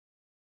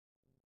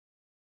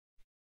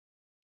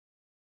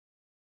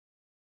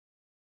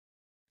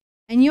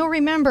 And you'll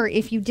remember,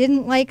 if you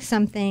didn't like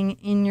something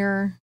in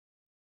your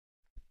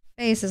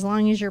face, as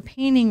long as your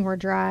painting were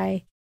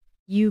dry,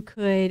 you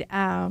could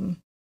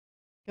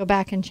go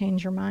back and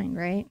change your mind,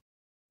 right?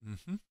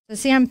 Mm-hmm. So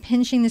see, I'm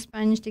pinching the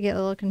sponge to get a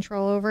little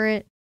control over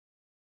it.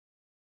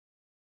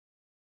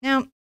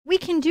 Now, we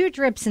can do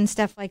drips and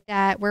stuff like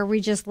that where we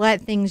just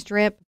let things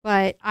drip,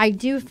 but I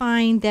do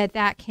find that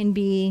that can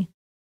be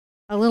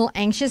a little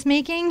anxious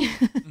making.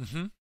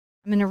 Mm-hmm.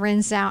 I'm going to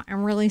rinse out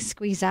and really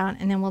squeeze out,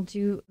 and then we'll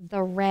do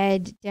the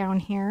red down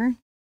here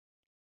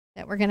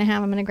that we're going to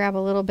have. I'm going to grab a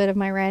little bit of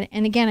my red.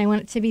 And again, I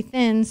want it to be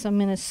thin, so I'm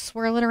going to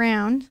swirl it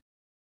around.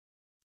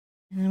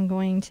 And I'm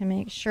going to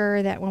make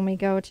sure that when we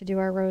go to do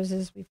our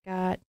roses, we've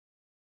got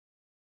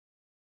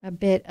a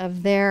bit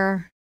of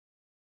their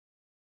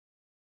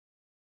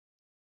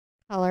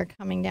color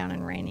coming down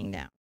and raining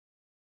down.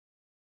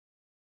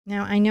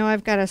 Now, I know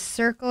I've got a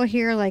circle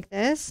here like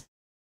this.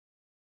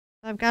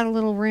 I've got a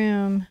little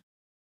room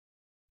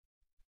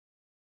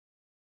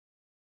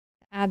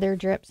add their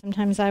drip.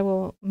 Sometimes I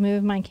will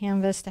move my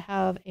canvas to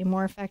have a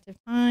more effective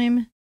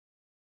time.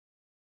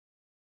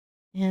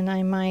 And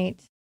I might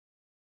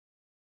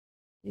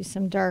do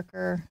some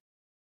darker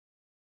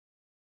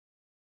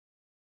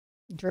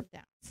drip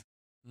downs.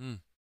 Mm.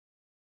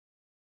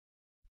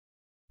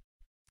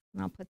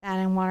 And I'll put that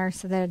in water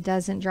so that it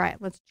doesn't dry.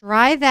 Let's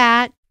dry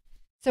that.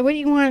 So what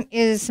you want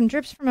is some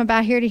drips from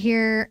about here to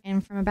here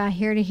and from about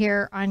here to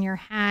here on your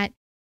hat.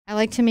 I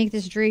like to make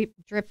this drip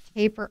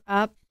taper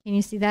up. Can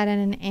you see that at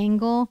an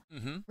angle?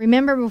 Mm-hmm.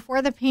 Remember,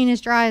 before the paint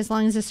is dry, as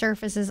long as the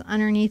surface is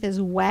underneath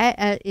is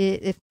wet,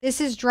 if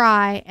this is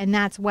dry and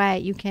that's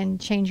wet, you can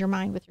change your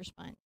mind with your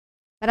sponge.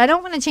 But I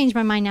don't want to change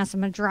my mind now, so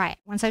I'm going to dry it.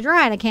 Once I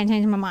dry it, I can't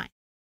change my mind.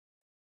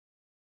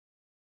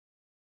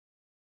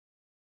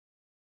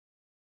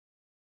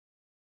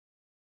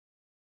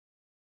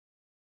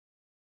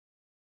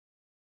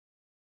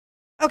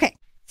 Okay,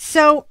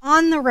 so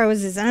on the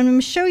roses, I'm going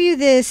to show you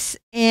this,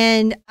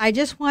 and I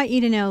just want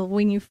you to know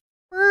when you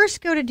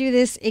first go to do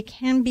this, it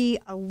can be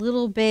a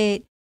little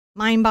bit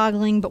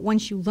mind-boggling, but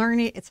once you learn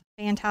it, it's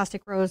a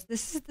fantastic rose.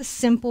 This is the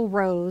simple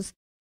rose,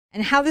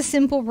 and how the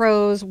simple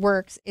rose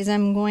works is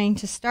I'm going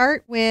to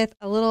start with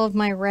a little of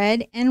my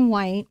red and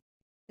white.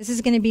 This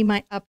is going to be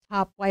my up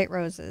top white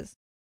roses,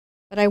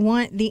 but I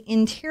want the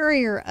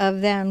interior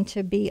of them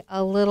to be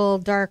a little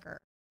darker.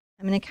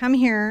 I'm going to come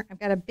here. I've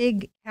got a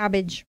big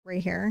cabbage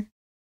right here.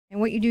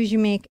 And what you do is you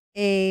make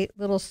a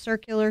little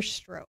circular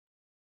stroke.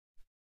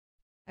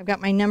 I've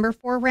got my number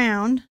 4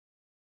 round.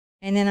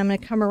 And then I'm going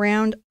to come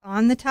around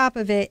on the top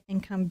of it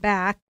and come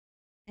back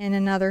in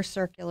another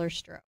circular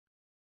stroke.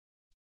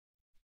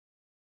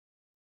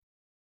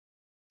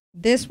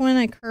 This one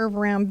I curve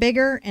around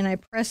bigger and I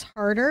press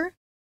harder.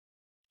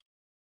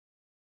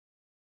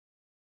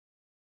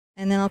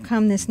 And then I'll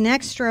come this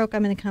next stroke,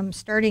 I'm going to come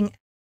starting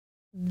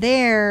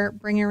there,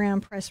 bring it around,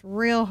 press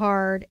real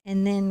hard,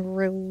 and then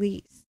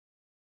release.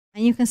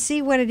 And you can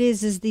see what it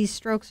is these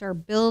strokes are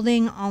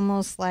building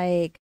almost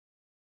like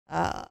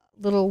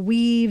little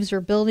weaves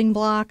or building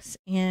blocks.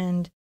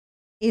 And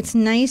it's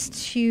nice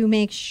to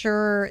make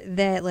sure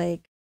that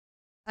like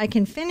I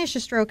can finish a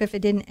stroke if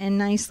it didn't end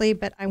nicely,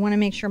 but I want to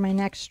make sure my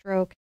next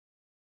stroke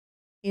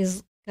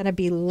is going to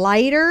be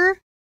lighter.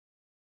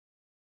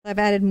 I've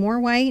added more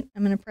white.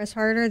 I'm going to press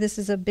harder. This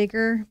is a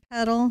bigger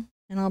petal,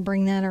 and I'll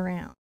bring that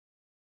around.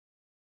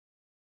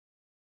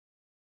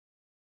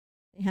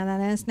 See how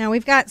that is? Now,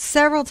 we've got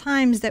several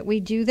times that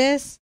we do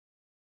this.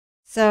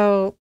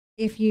 So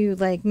if you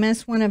like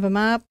mess one of them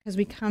up, because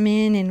we come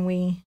in and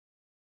we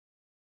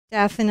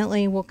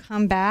definitely will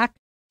come back.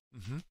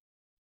 Mm-hmm.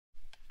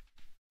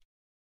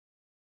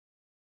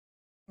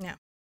 Now,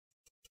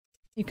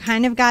 you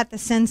kind of got the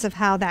sense of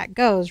how that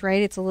goes,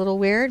 right? It's a little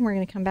weird. We're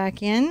going to come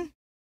back in.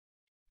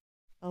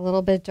 A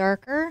little bit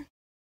darker.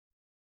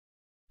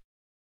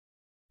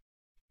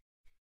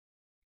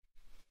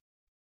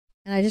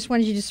 And I just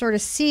wanted you to sort of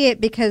see it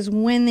because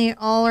when they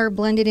all are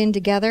blended in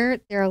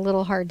together, they're a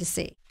little hard to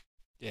see.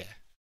 Yeah.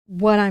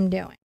 What I'm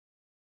doing.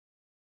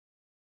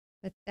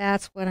 But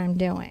that's what I'm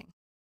doing.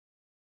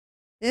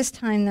 This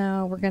time,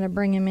 though, we're going to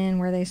bring them in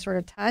where they sort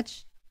of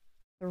touch.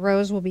 The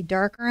rose will be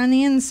darker on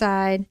the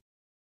inside.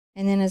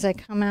 And then as I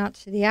come out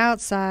to the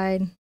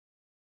outside,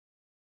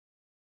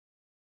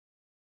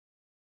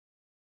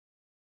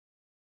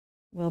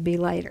 will be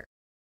lighter.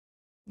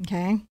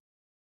 Okay?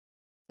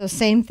 So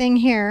same thing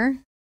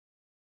here.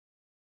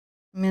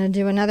 I'm going to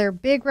do another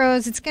big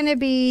rose. It's going to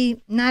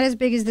be not as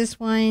big as this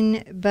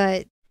one,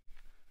 but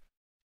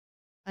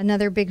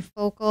another big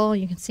focal.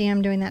 You can see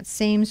I'm doing that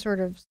same sort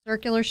of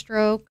circular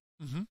stroke.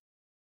 Mm-hmm.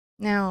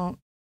 Now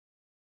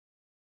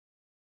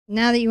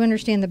that you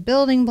understand the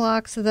building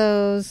blocks of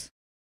those,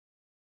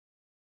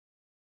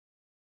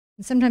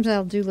 and sometimes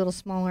I'll do little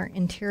smaller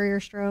interior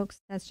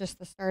strokes. That's just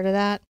the start of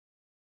that.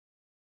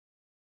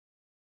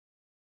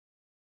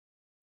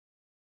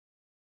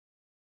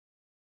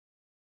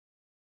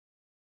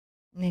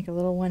 Make a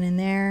little one in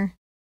there.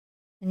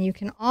 And you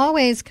can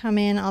always come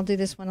in, I'll do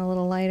this one a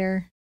little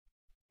lighter,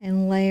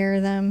 and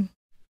layer them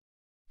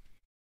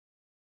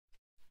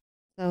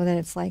so that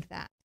it's like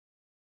that.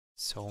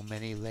 So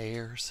many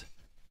layers.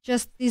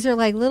 Just, these are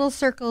like little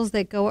circles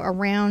that go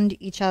around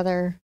each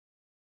other.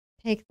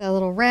 Take the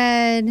little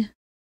red.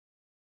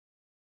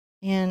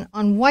 And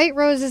on white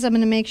roses, I'm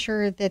going to make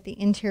sure that the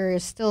interior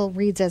still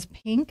reads as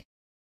pink.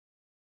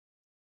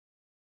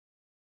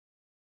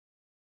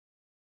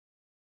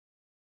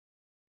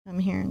 Come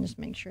here and just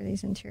make sure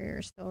these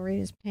interiors still read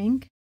as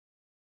pink.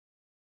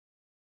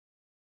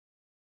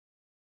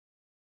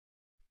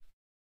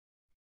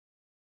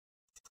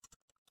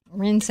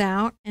 Rinse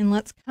out, and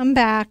let's come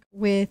back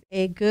with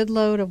a good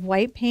load of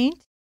white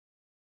paint.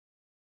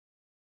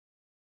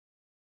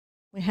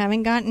 We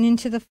haven't gotten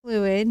into the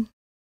fluid.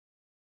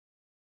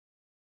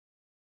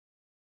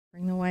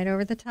 Bring the white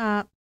over the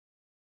top.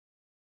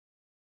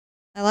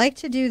 I like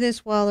to do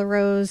this while the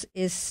rose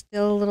is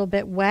still a little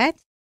bit wet.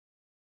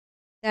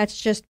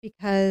 That's just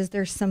because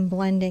there's some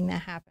blending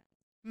that happens.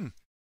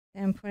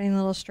 I'm putting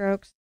little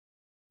strokes.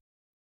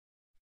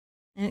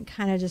 And it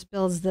kind of just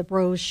builds the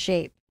rose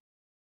shape.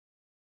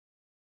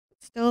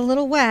 Still a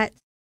little wet.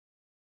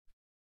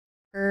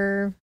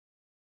 Curve.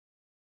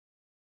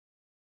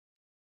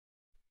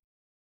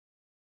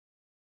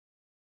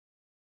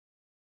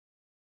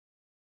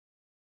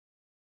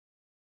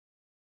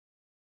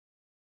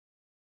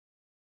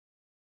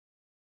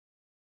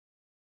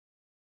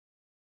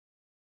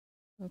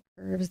 Little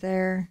curves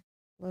there.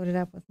 Load it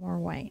up with more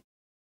white.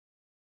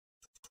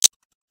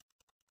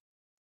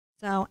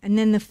 So, and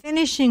then the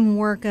finishing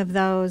work of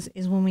those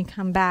is when we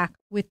come back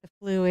with the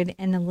fluid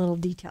and the little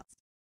details.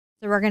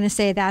 So we're going to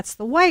say that's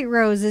the white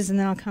roses, and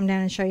then I'll come down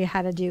and show you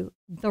how to do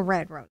the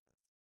red roses.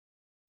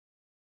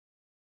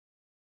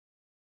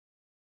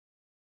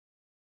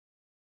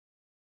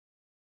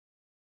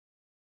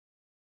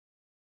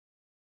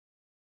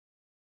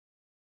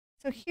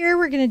 So here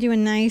we're going to do a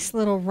nice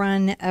little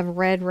run of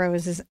red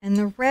roses, and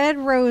the red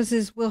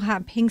roses will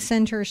have pink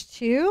centers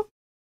too,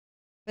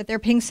 but their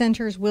pink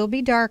centers will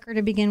be darker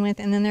to begin with,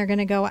 and then they're going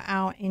to go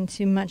out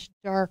into much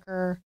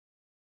darker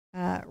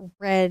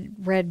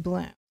red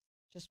bloom,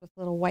 just with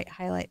little white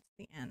highlights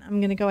at the end. I'm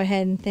going to go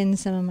ahead and thin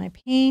some of my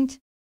paint,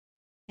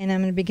 and I'm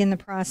going to begin the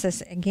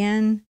process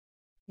again.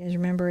 You guys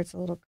remember it's a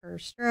little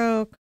curved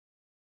stroke.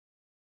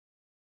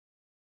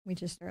 We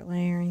just start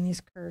layering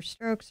these curved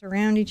strokes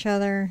around each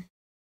other.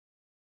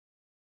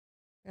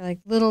 They're like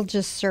little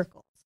just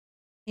circles.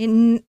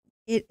 It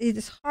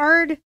is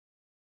hard. And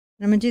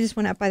I'm going to do this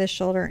one up by the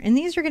shoulder. And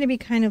these are going to be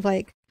kind of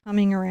like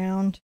coming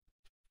around.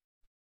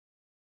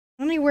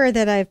 Anywhere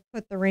that I've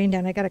put the rain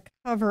down, I got to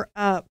cover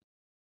up.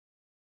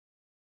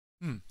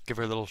 Give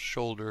her a little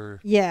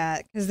shoulder.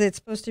 Yeah, because it's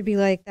supposed to be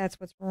like that's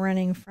what's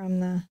running from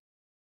the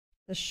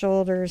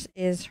shoulders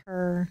is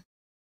her.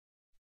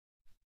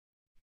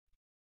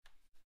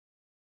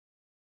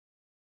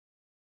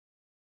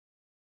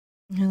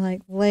 I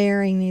like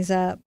layering these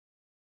up.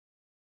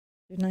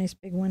 Do a nice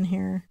big one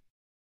here.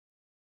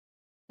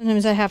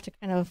 Sometimes I have to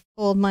kind of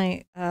fold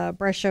my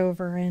brush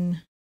over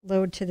and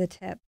load to the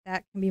tip.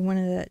 That can be one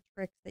of the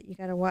tricks that you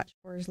got to watch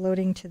for, is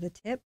loading to the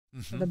tip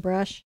of the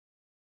brush.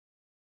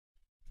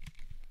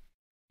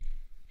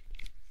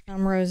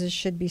 Some roses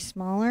should be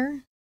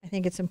smaller. I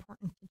think it's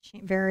important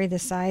to vary the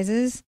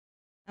sizes.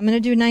 I'm going to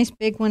do a nice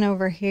big one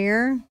over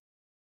here.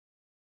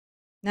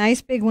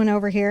 Nice big one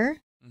over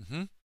here.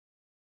 Mm-hmm.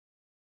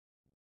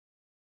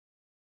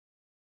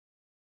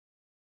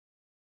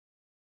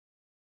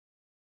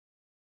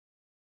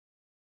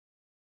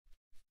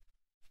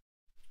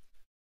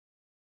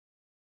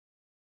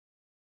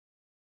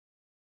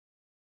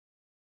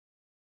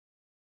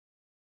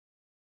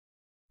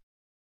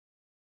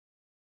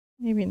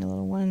 Maybe a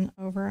little one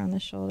over on the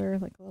shoulder,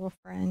 like a little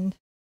friend.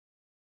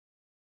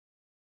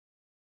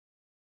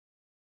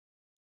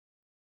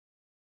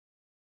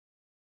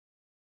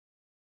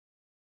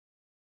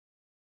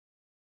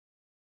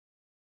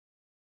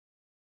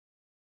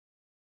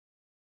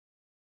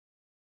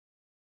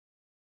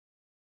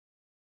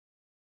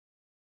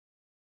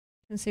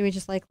 You can see we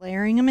just like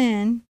layering them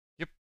in.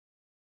 Yep.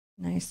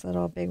 Nice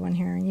little big one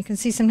here. And you can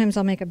see sometimes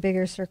I'll make a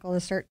bigger circle to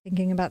start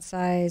thinking about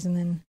size and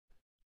then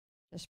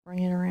just bring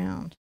it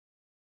around.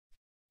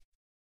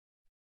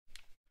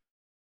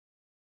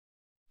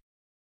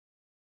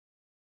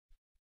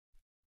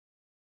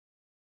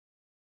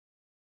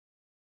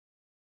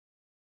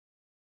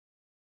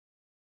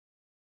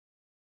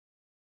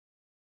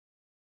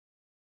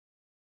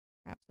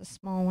 Perhaps a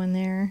small one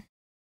there.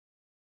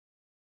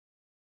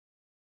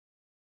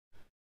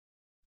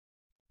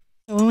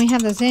 So when we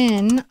have those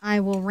in,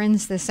 I will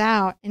rinse this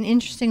out. And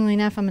interestingly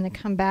enough, I'm going to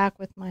come back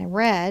with my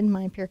red,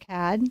 my Pure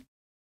Cad,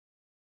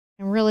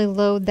 and really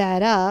load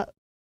that up.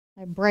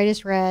 My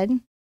brightest red.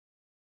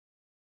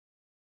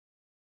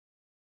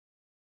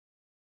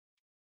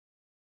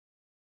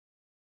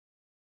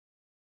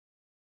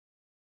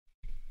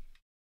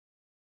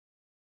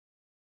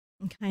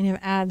 And kind of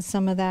add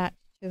some of that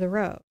to the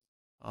rose.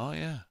 Oh,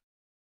 yeah.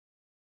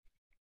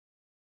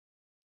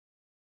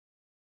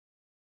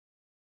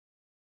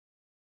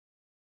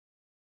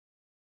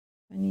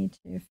 If I need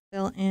to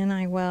fill in,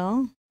 I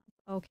will.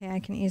 Okay, I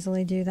can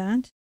easily do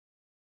that.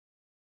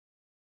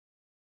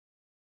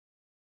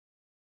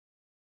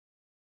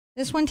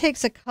 This one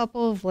takes a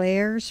couple of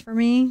layers for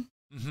me.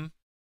 Mm-hmm.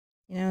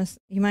 You know,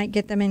 you might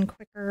get them in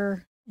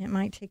quicker. It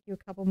might take you a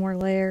couple more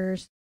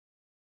layers.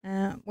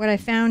 What I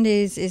found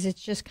is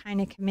it's just kind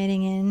of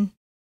committing in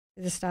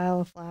to the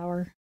style of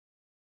flower.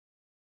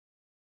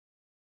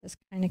 Just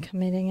kind of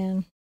committing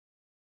in.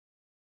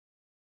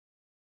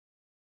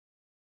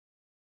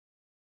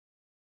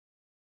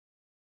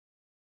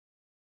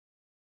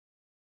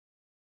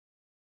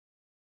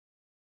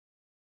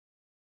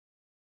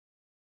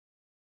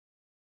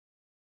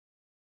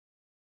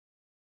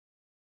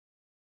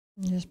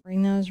 And just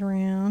bring those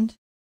around.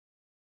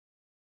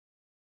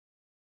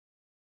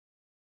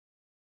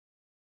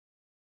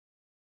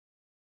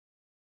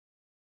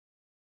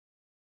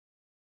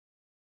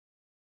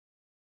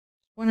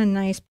 Want a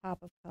nice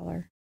pop of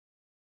color.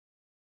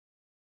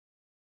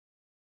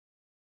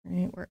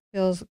 Right, where it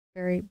feels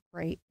very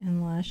bright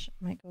and lush.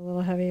 I might go a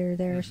little heavier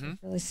there so you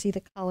really see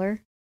the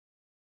color.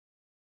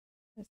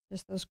 It's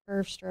just those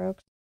curved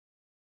strokes.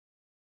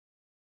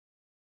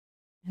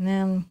 And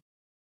then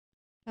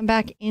come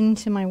back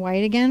into my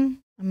white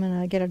again. I'm going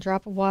to get a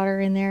drop of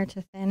water in there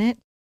to thin it.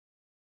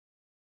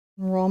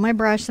 And roll my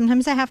brush.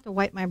 Sometimes I have to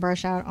wipe my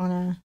brush out on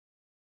a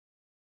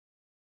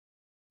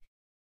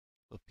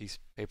little piece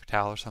of paper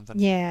towel or something.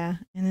 Yeah,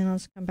 and then I'll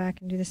just come back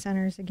and do the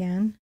centers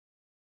again.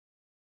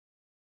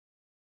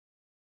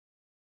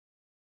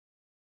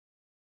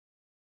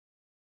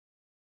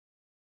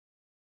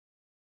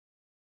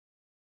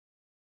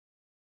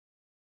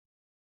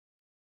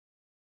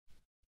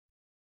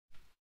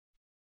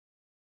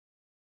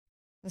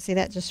 So see,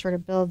 that just sort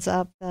of builds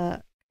up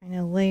the kind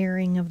of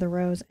layering of the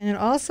rose. And it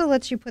also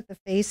lets you put the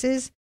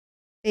faces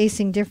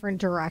facing different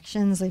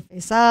directions. They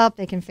face up,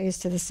 they can face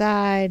to the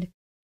side.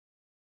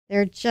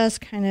 They're just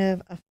kind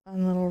of a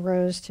fun little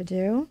rose to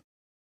do.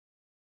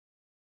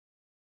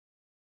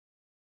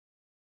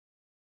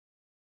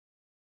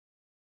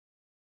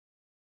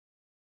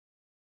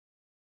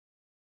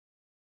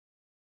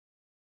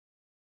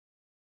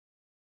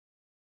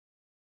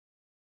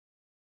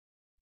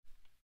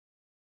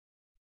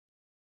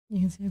 You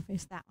can see I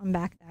face that one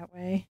back that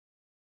way.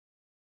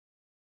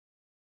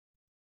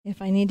 If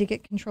I need to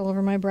get control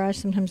over my brush,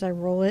 sometimes I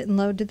roll it and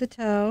load to the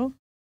toe.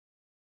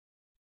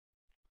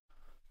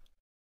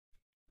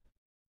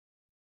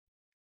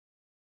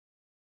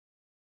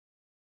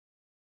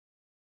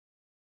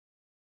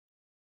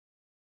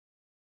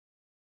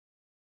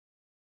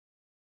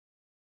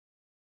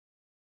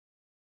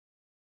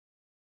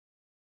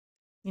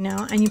 You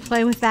know, and you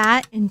play with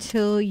that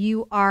until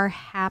you are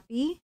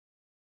happy.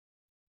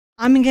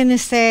 I'm going to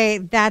say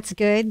that's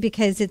good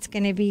because it's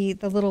going to be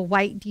the little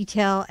white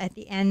detail at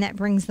the end that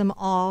brings them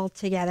all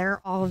together,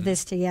 all of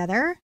this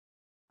together.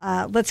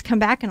 Let's come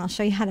back and I'll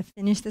show you how to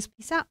finish this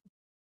piece out.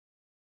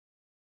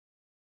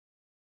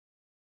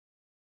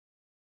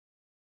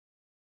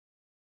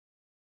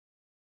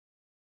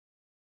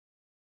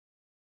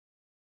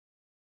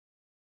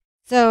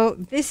 So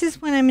this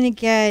is when I'm going to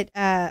get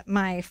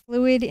my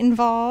fluid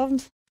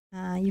involved.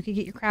 You could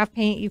get your craft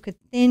paint. You could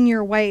thin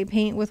your white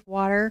paint with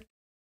water.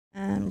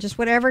 Just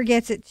whatever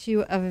gets it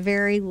to a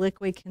very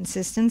liquid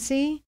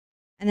consistency.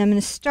 And I'm going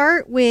to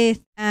start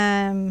with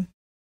my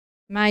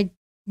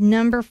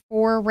number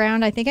 4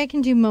 round. I think I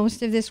can do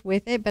most of this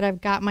with it, but I've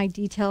got my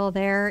detail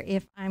there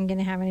if I'm going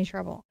to have any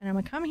trouble. And I'm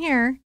going to come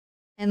here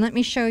and let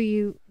me show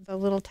you the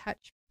little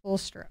touch pull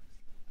strokes.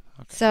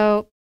 Okay.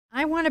 So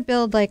I want to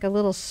build like a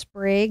little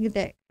sprig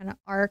that kind of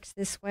arcs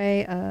this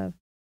way of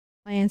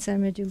plants.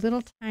 I'm going to do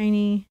little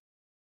tiny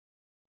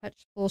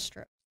touch pull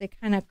strokes. They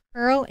kind of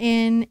curl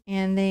in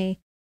and they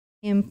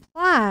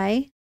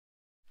imply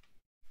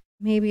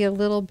maybe a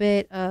little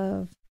bit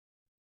of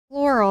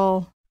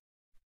floral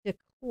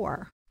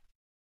decor.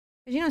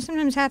 Because, you know,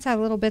 sometimes hats have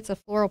little bits of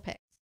floral picks.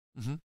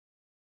 Mm-hmm.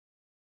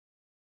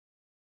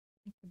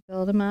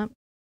 Build them up.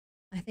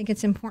 I think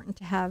it's important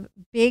to have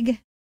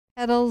big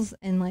petals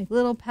and like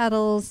little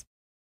petals.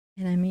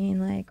 And I mean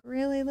like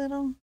really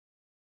little.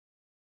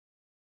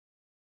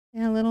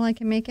 Yeah, little I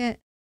can make it.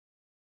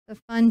 It's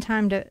a fun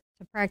time to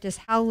practice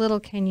how little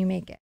can you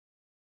make it.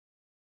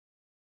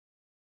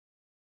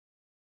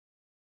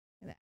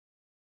 Look at that.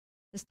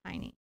 Just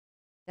tiny,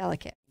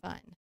 delicate, fun.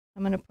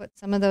 I'm going to put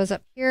some of those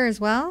up here as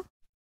well.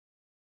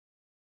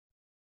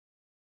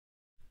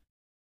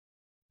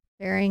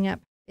 Varying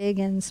up big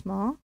and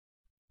small.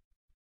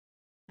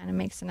 Kind of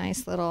makes a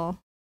nice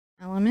little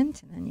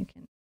element, and then you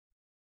can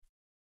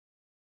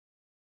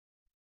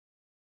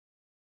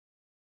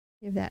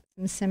give that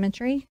some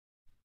symmetry.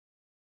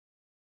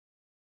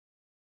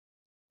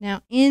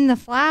 Now in the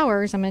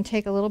flowers, I'm going to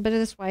take a little bit of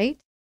this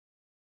white,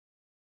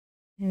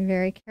 and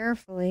very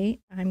carefully,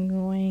 I'm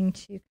going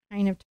to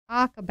kind of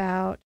talk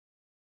about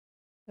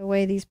the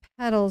way these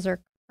petals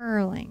are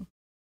curling.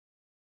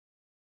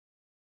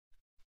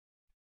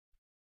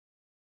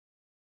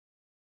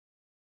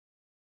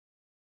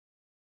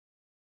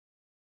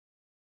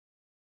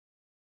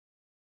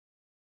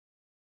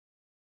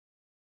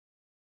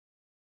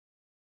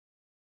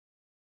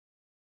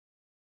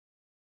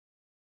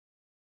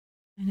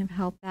 Kind of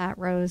help that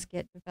rose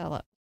get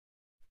developed.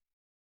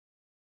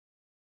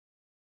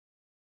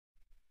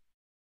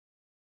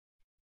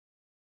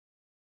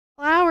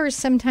 Flowers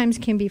sometimes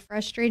can be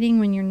frustrating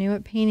when you're new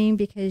at painting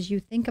because you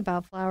think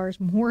about flowers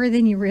more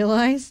than you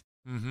realize.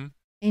 Mm-hmm.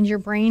 And your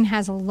brain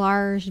has a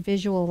large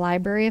visual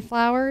library of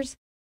flowers.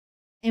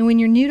 And when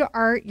you're new to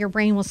art, your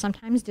brain will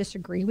sometimes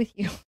disagree with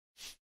you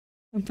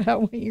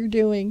about what you're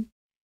doing.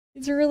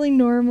 It's really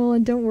normal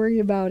and don't worry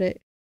about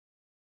it.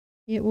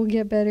 It will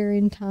get better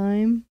in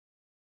time.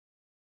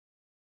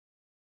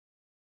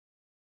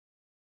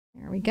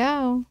 There we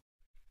go.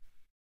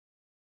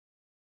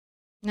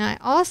 Now I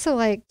also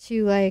like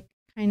to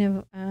kind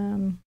of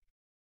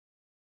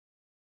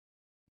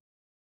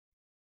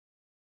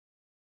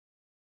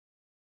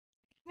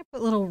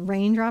put little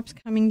raindrops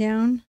coming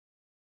down.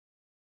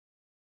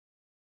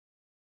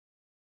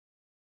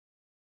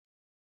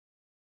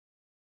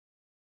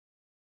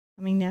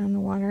 Coming down the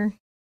water.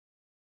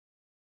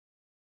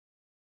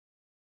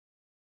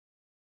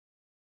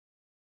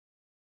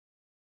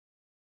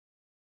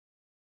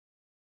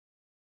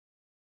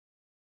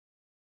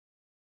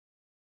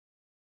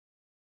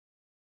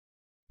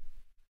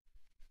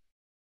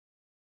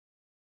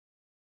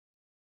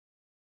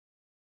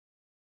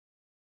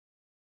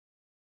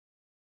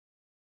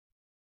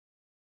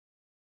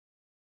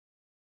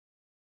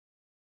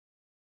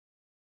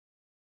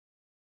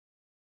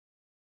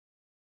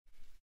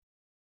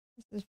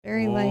 This is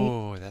very light.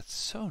 Oh, that's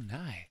so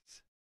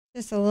nice.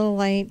 Just a little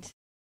light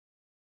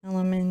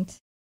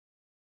element.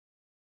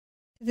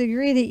 To the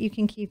degree that you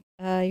can keep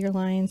your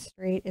lines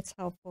straight, it's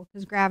helpful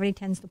because gravity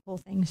tends to pull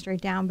things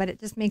straight down, but it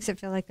just makes it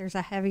feel like there's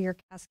a heavier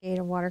cascade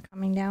of water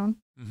coming down.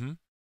 Mm-hmm.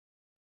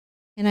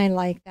 And I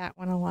like that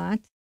one a lot.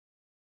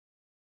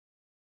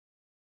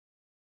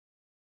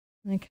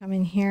 I'm going to come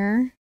in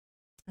here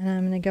and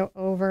I'm going to go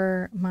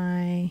over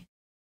my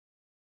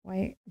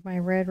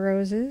red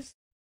roses.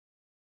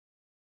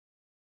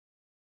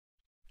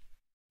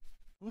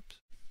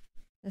 Whoops.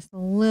 Just a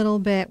little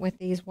bit with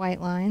these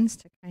white lines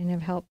to kind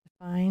of help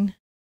define.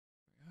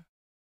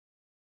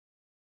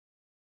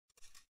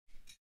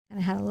 And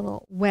I had a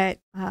little wet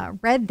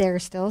red there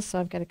still, so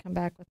I've got to come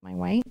back with my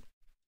white.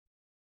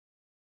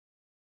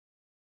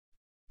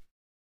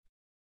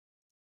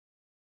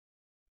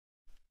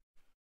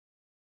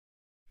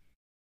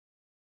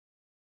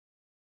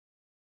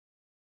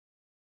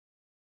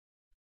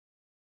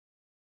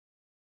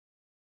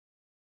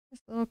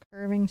 Just little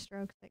curving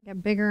strokes that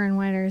get bigger and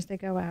wider as they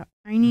go out.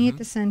 Tiny at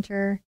the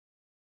center,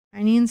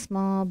 tiny and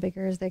small,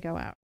 bigger as they go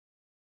out.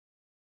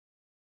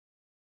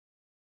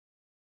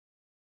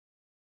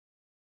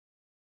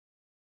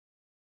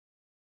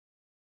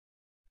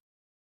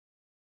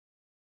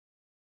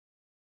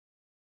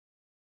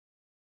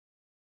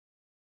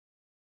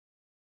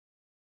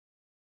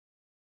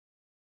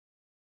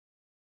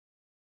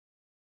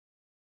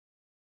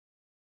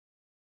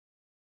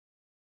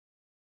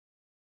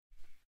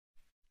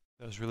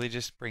 Those really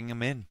just bring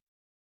them in.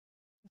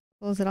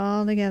 Pulls it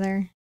all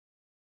together.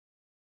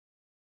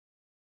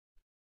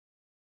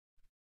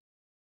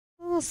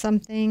 A little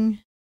something.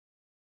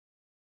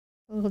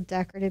 A little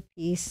decorative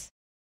piece.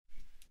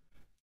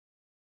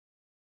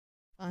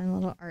 Fun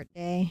little art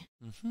day.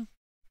 Mm-hmm.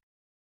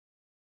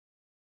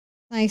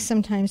 Nice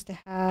sometimes to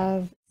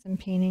have some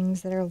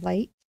paintings that are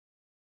light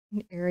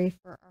and airy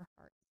for our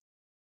hearts.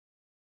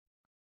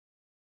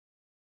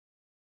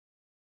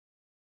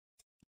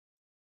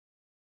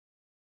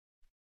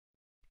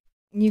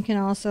 You can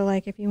also,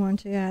 like, if you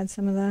want to add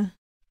some of the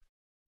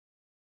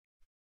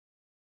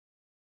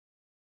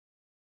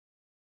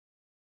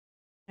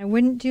I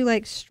wouldn't do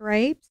like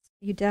stripes.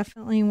 You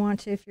definitely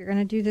want to, if you're going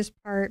to do this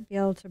part, be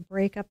able to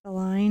break up the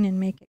line and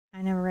make it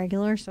kind of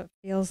regular so it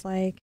feels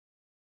like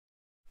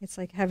it's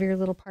like heavier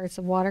little parts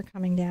of water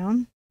coming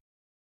down.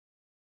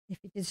 If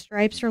you did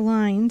stripes or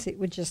lines, it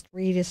would just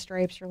read as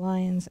stripes or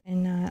lines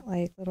and not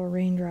like little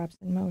raindrops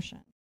in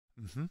motion.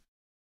 Mm-hmm.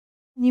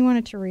 And you want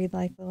it to read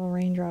like little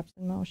raindrops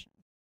in motion.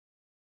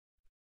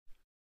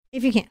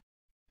 If you can.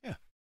 Yeah.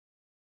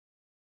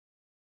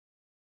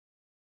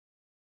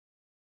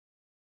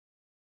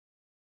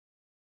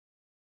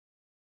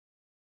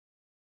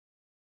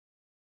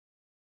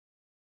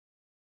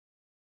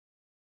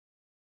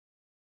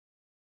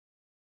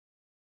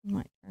 I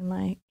might turn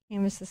my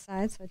canvas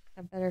aside so I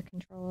have better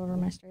control over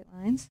my straight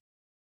lines.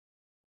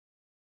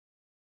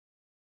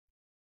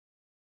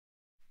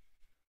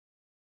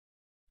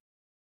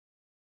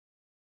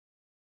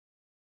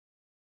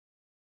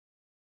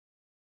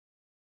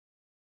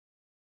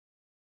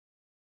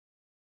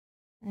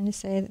 Trying to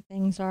say that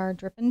things are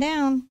dripping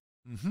down.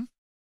 Mm-hmm.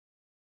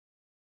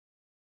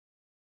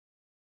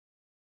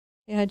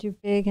 See how I do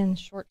big and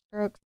short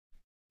strokes?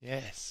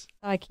 Yes.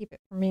 So I keep it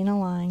from being a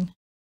line.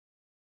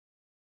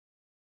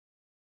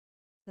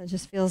 So it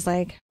just feels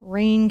like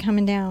rain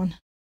coming down.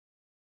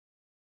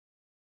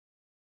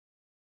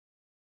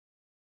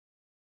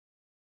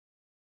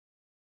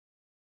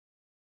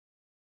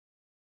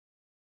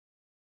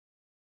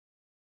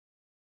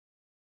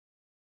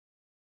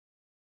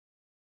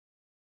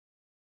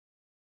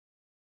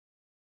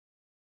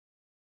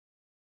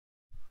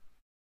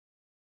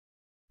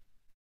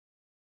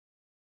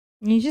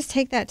 And you just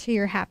take that till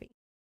you're happy.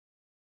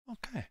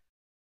 Okay.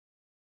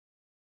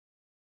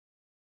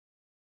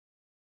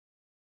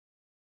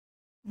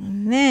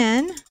 And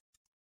then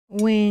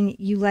when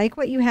you like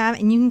what you have,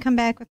 and you can come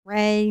back with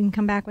red, you can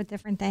come back with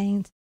different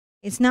things.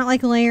 It's not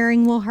like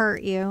layering will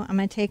hurt you. I'm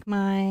going to take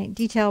my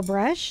detail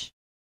brush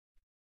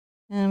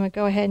and I'm going to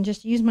go ahead and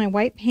just use my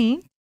white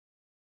paint.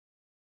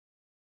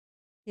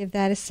 Give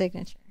that a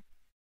signature.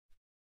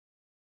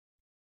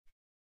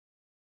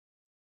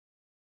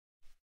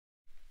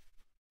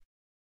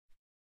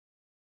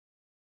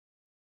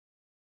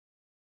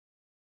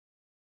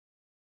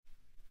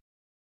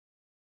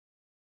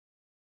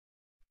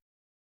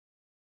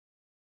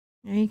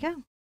 There you go.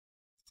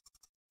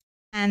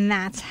 And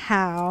that's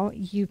how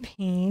you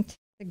paint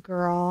the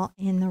girl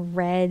in the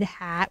red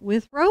hat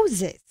with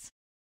roses.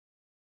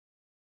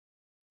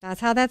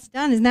 That's how that's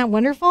done. Isn't that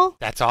wonderful?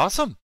 That's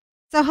awesome.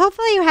 So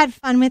hopefully you had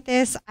fun with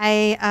this.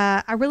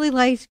 I really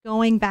liked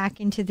going back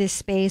into this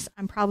space.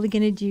 I'm probably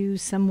going to do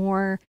some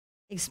more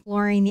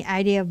exploring the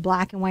idea of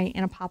black and white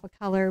and a pop of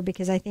color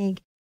because I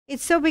think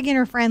it's so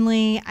beginner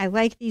friendly. I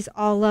like these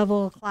all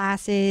level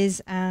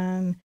classes.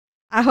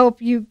 I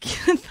hope you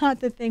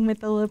thought the thing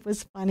with the lip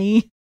was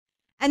funny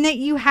and that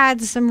you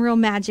had some real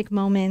magic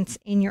moments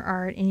in your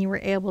art and you were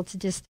able to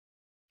just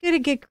get a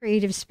good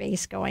creative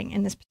space going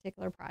in this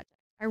particular project.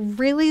 I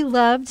really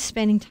loved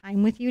spending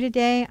time with you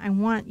today. I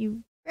want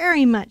you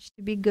very much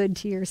to be good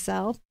to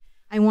yourself.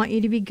 I want you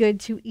to be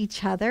good to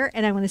each other,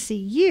 and I want to see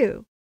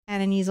you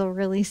at an easel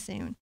really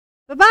soon.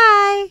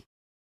 Bye-bye.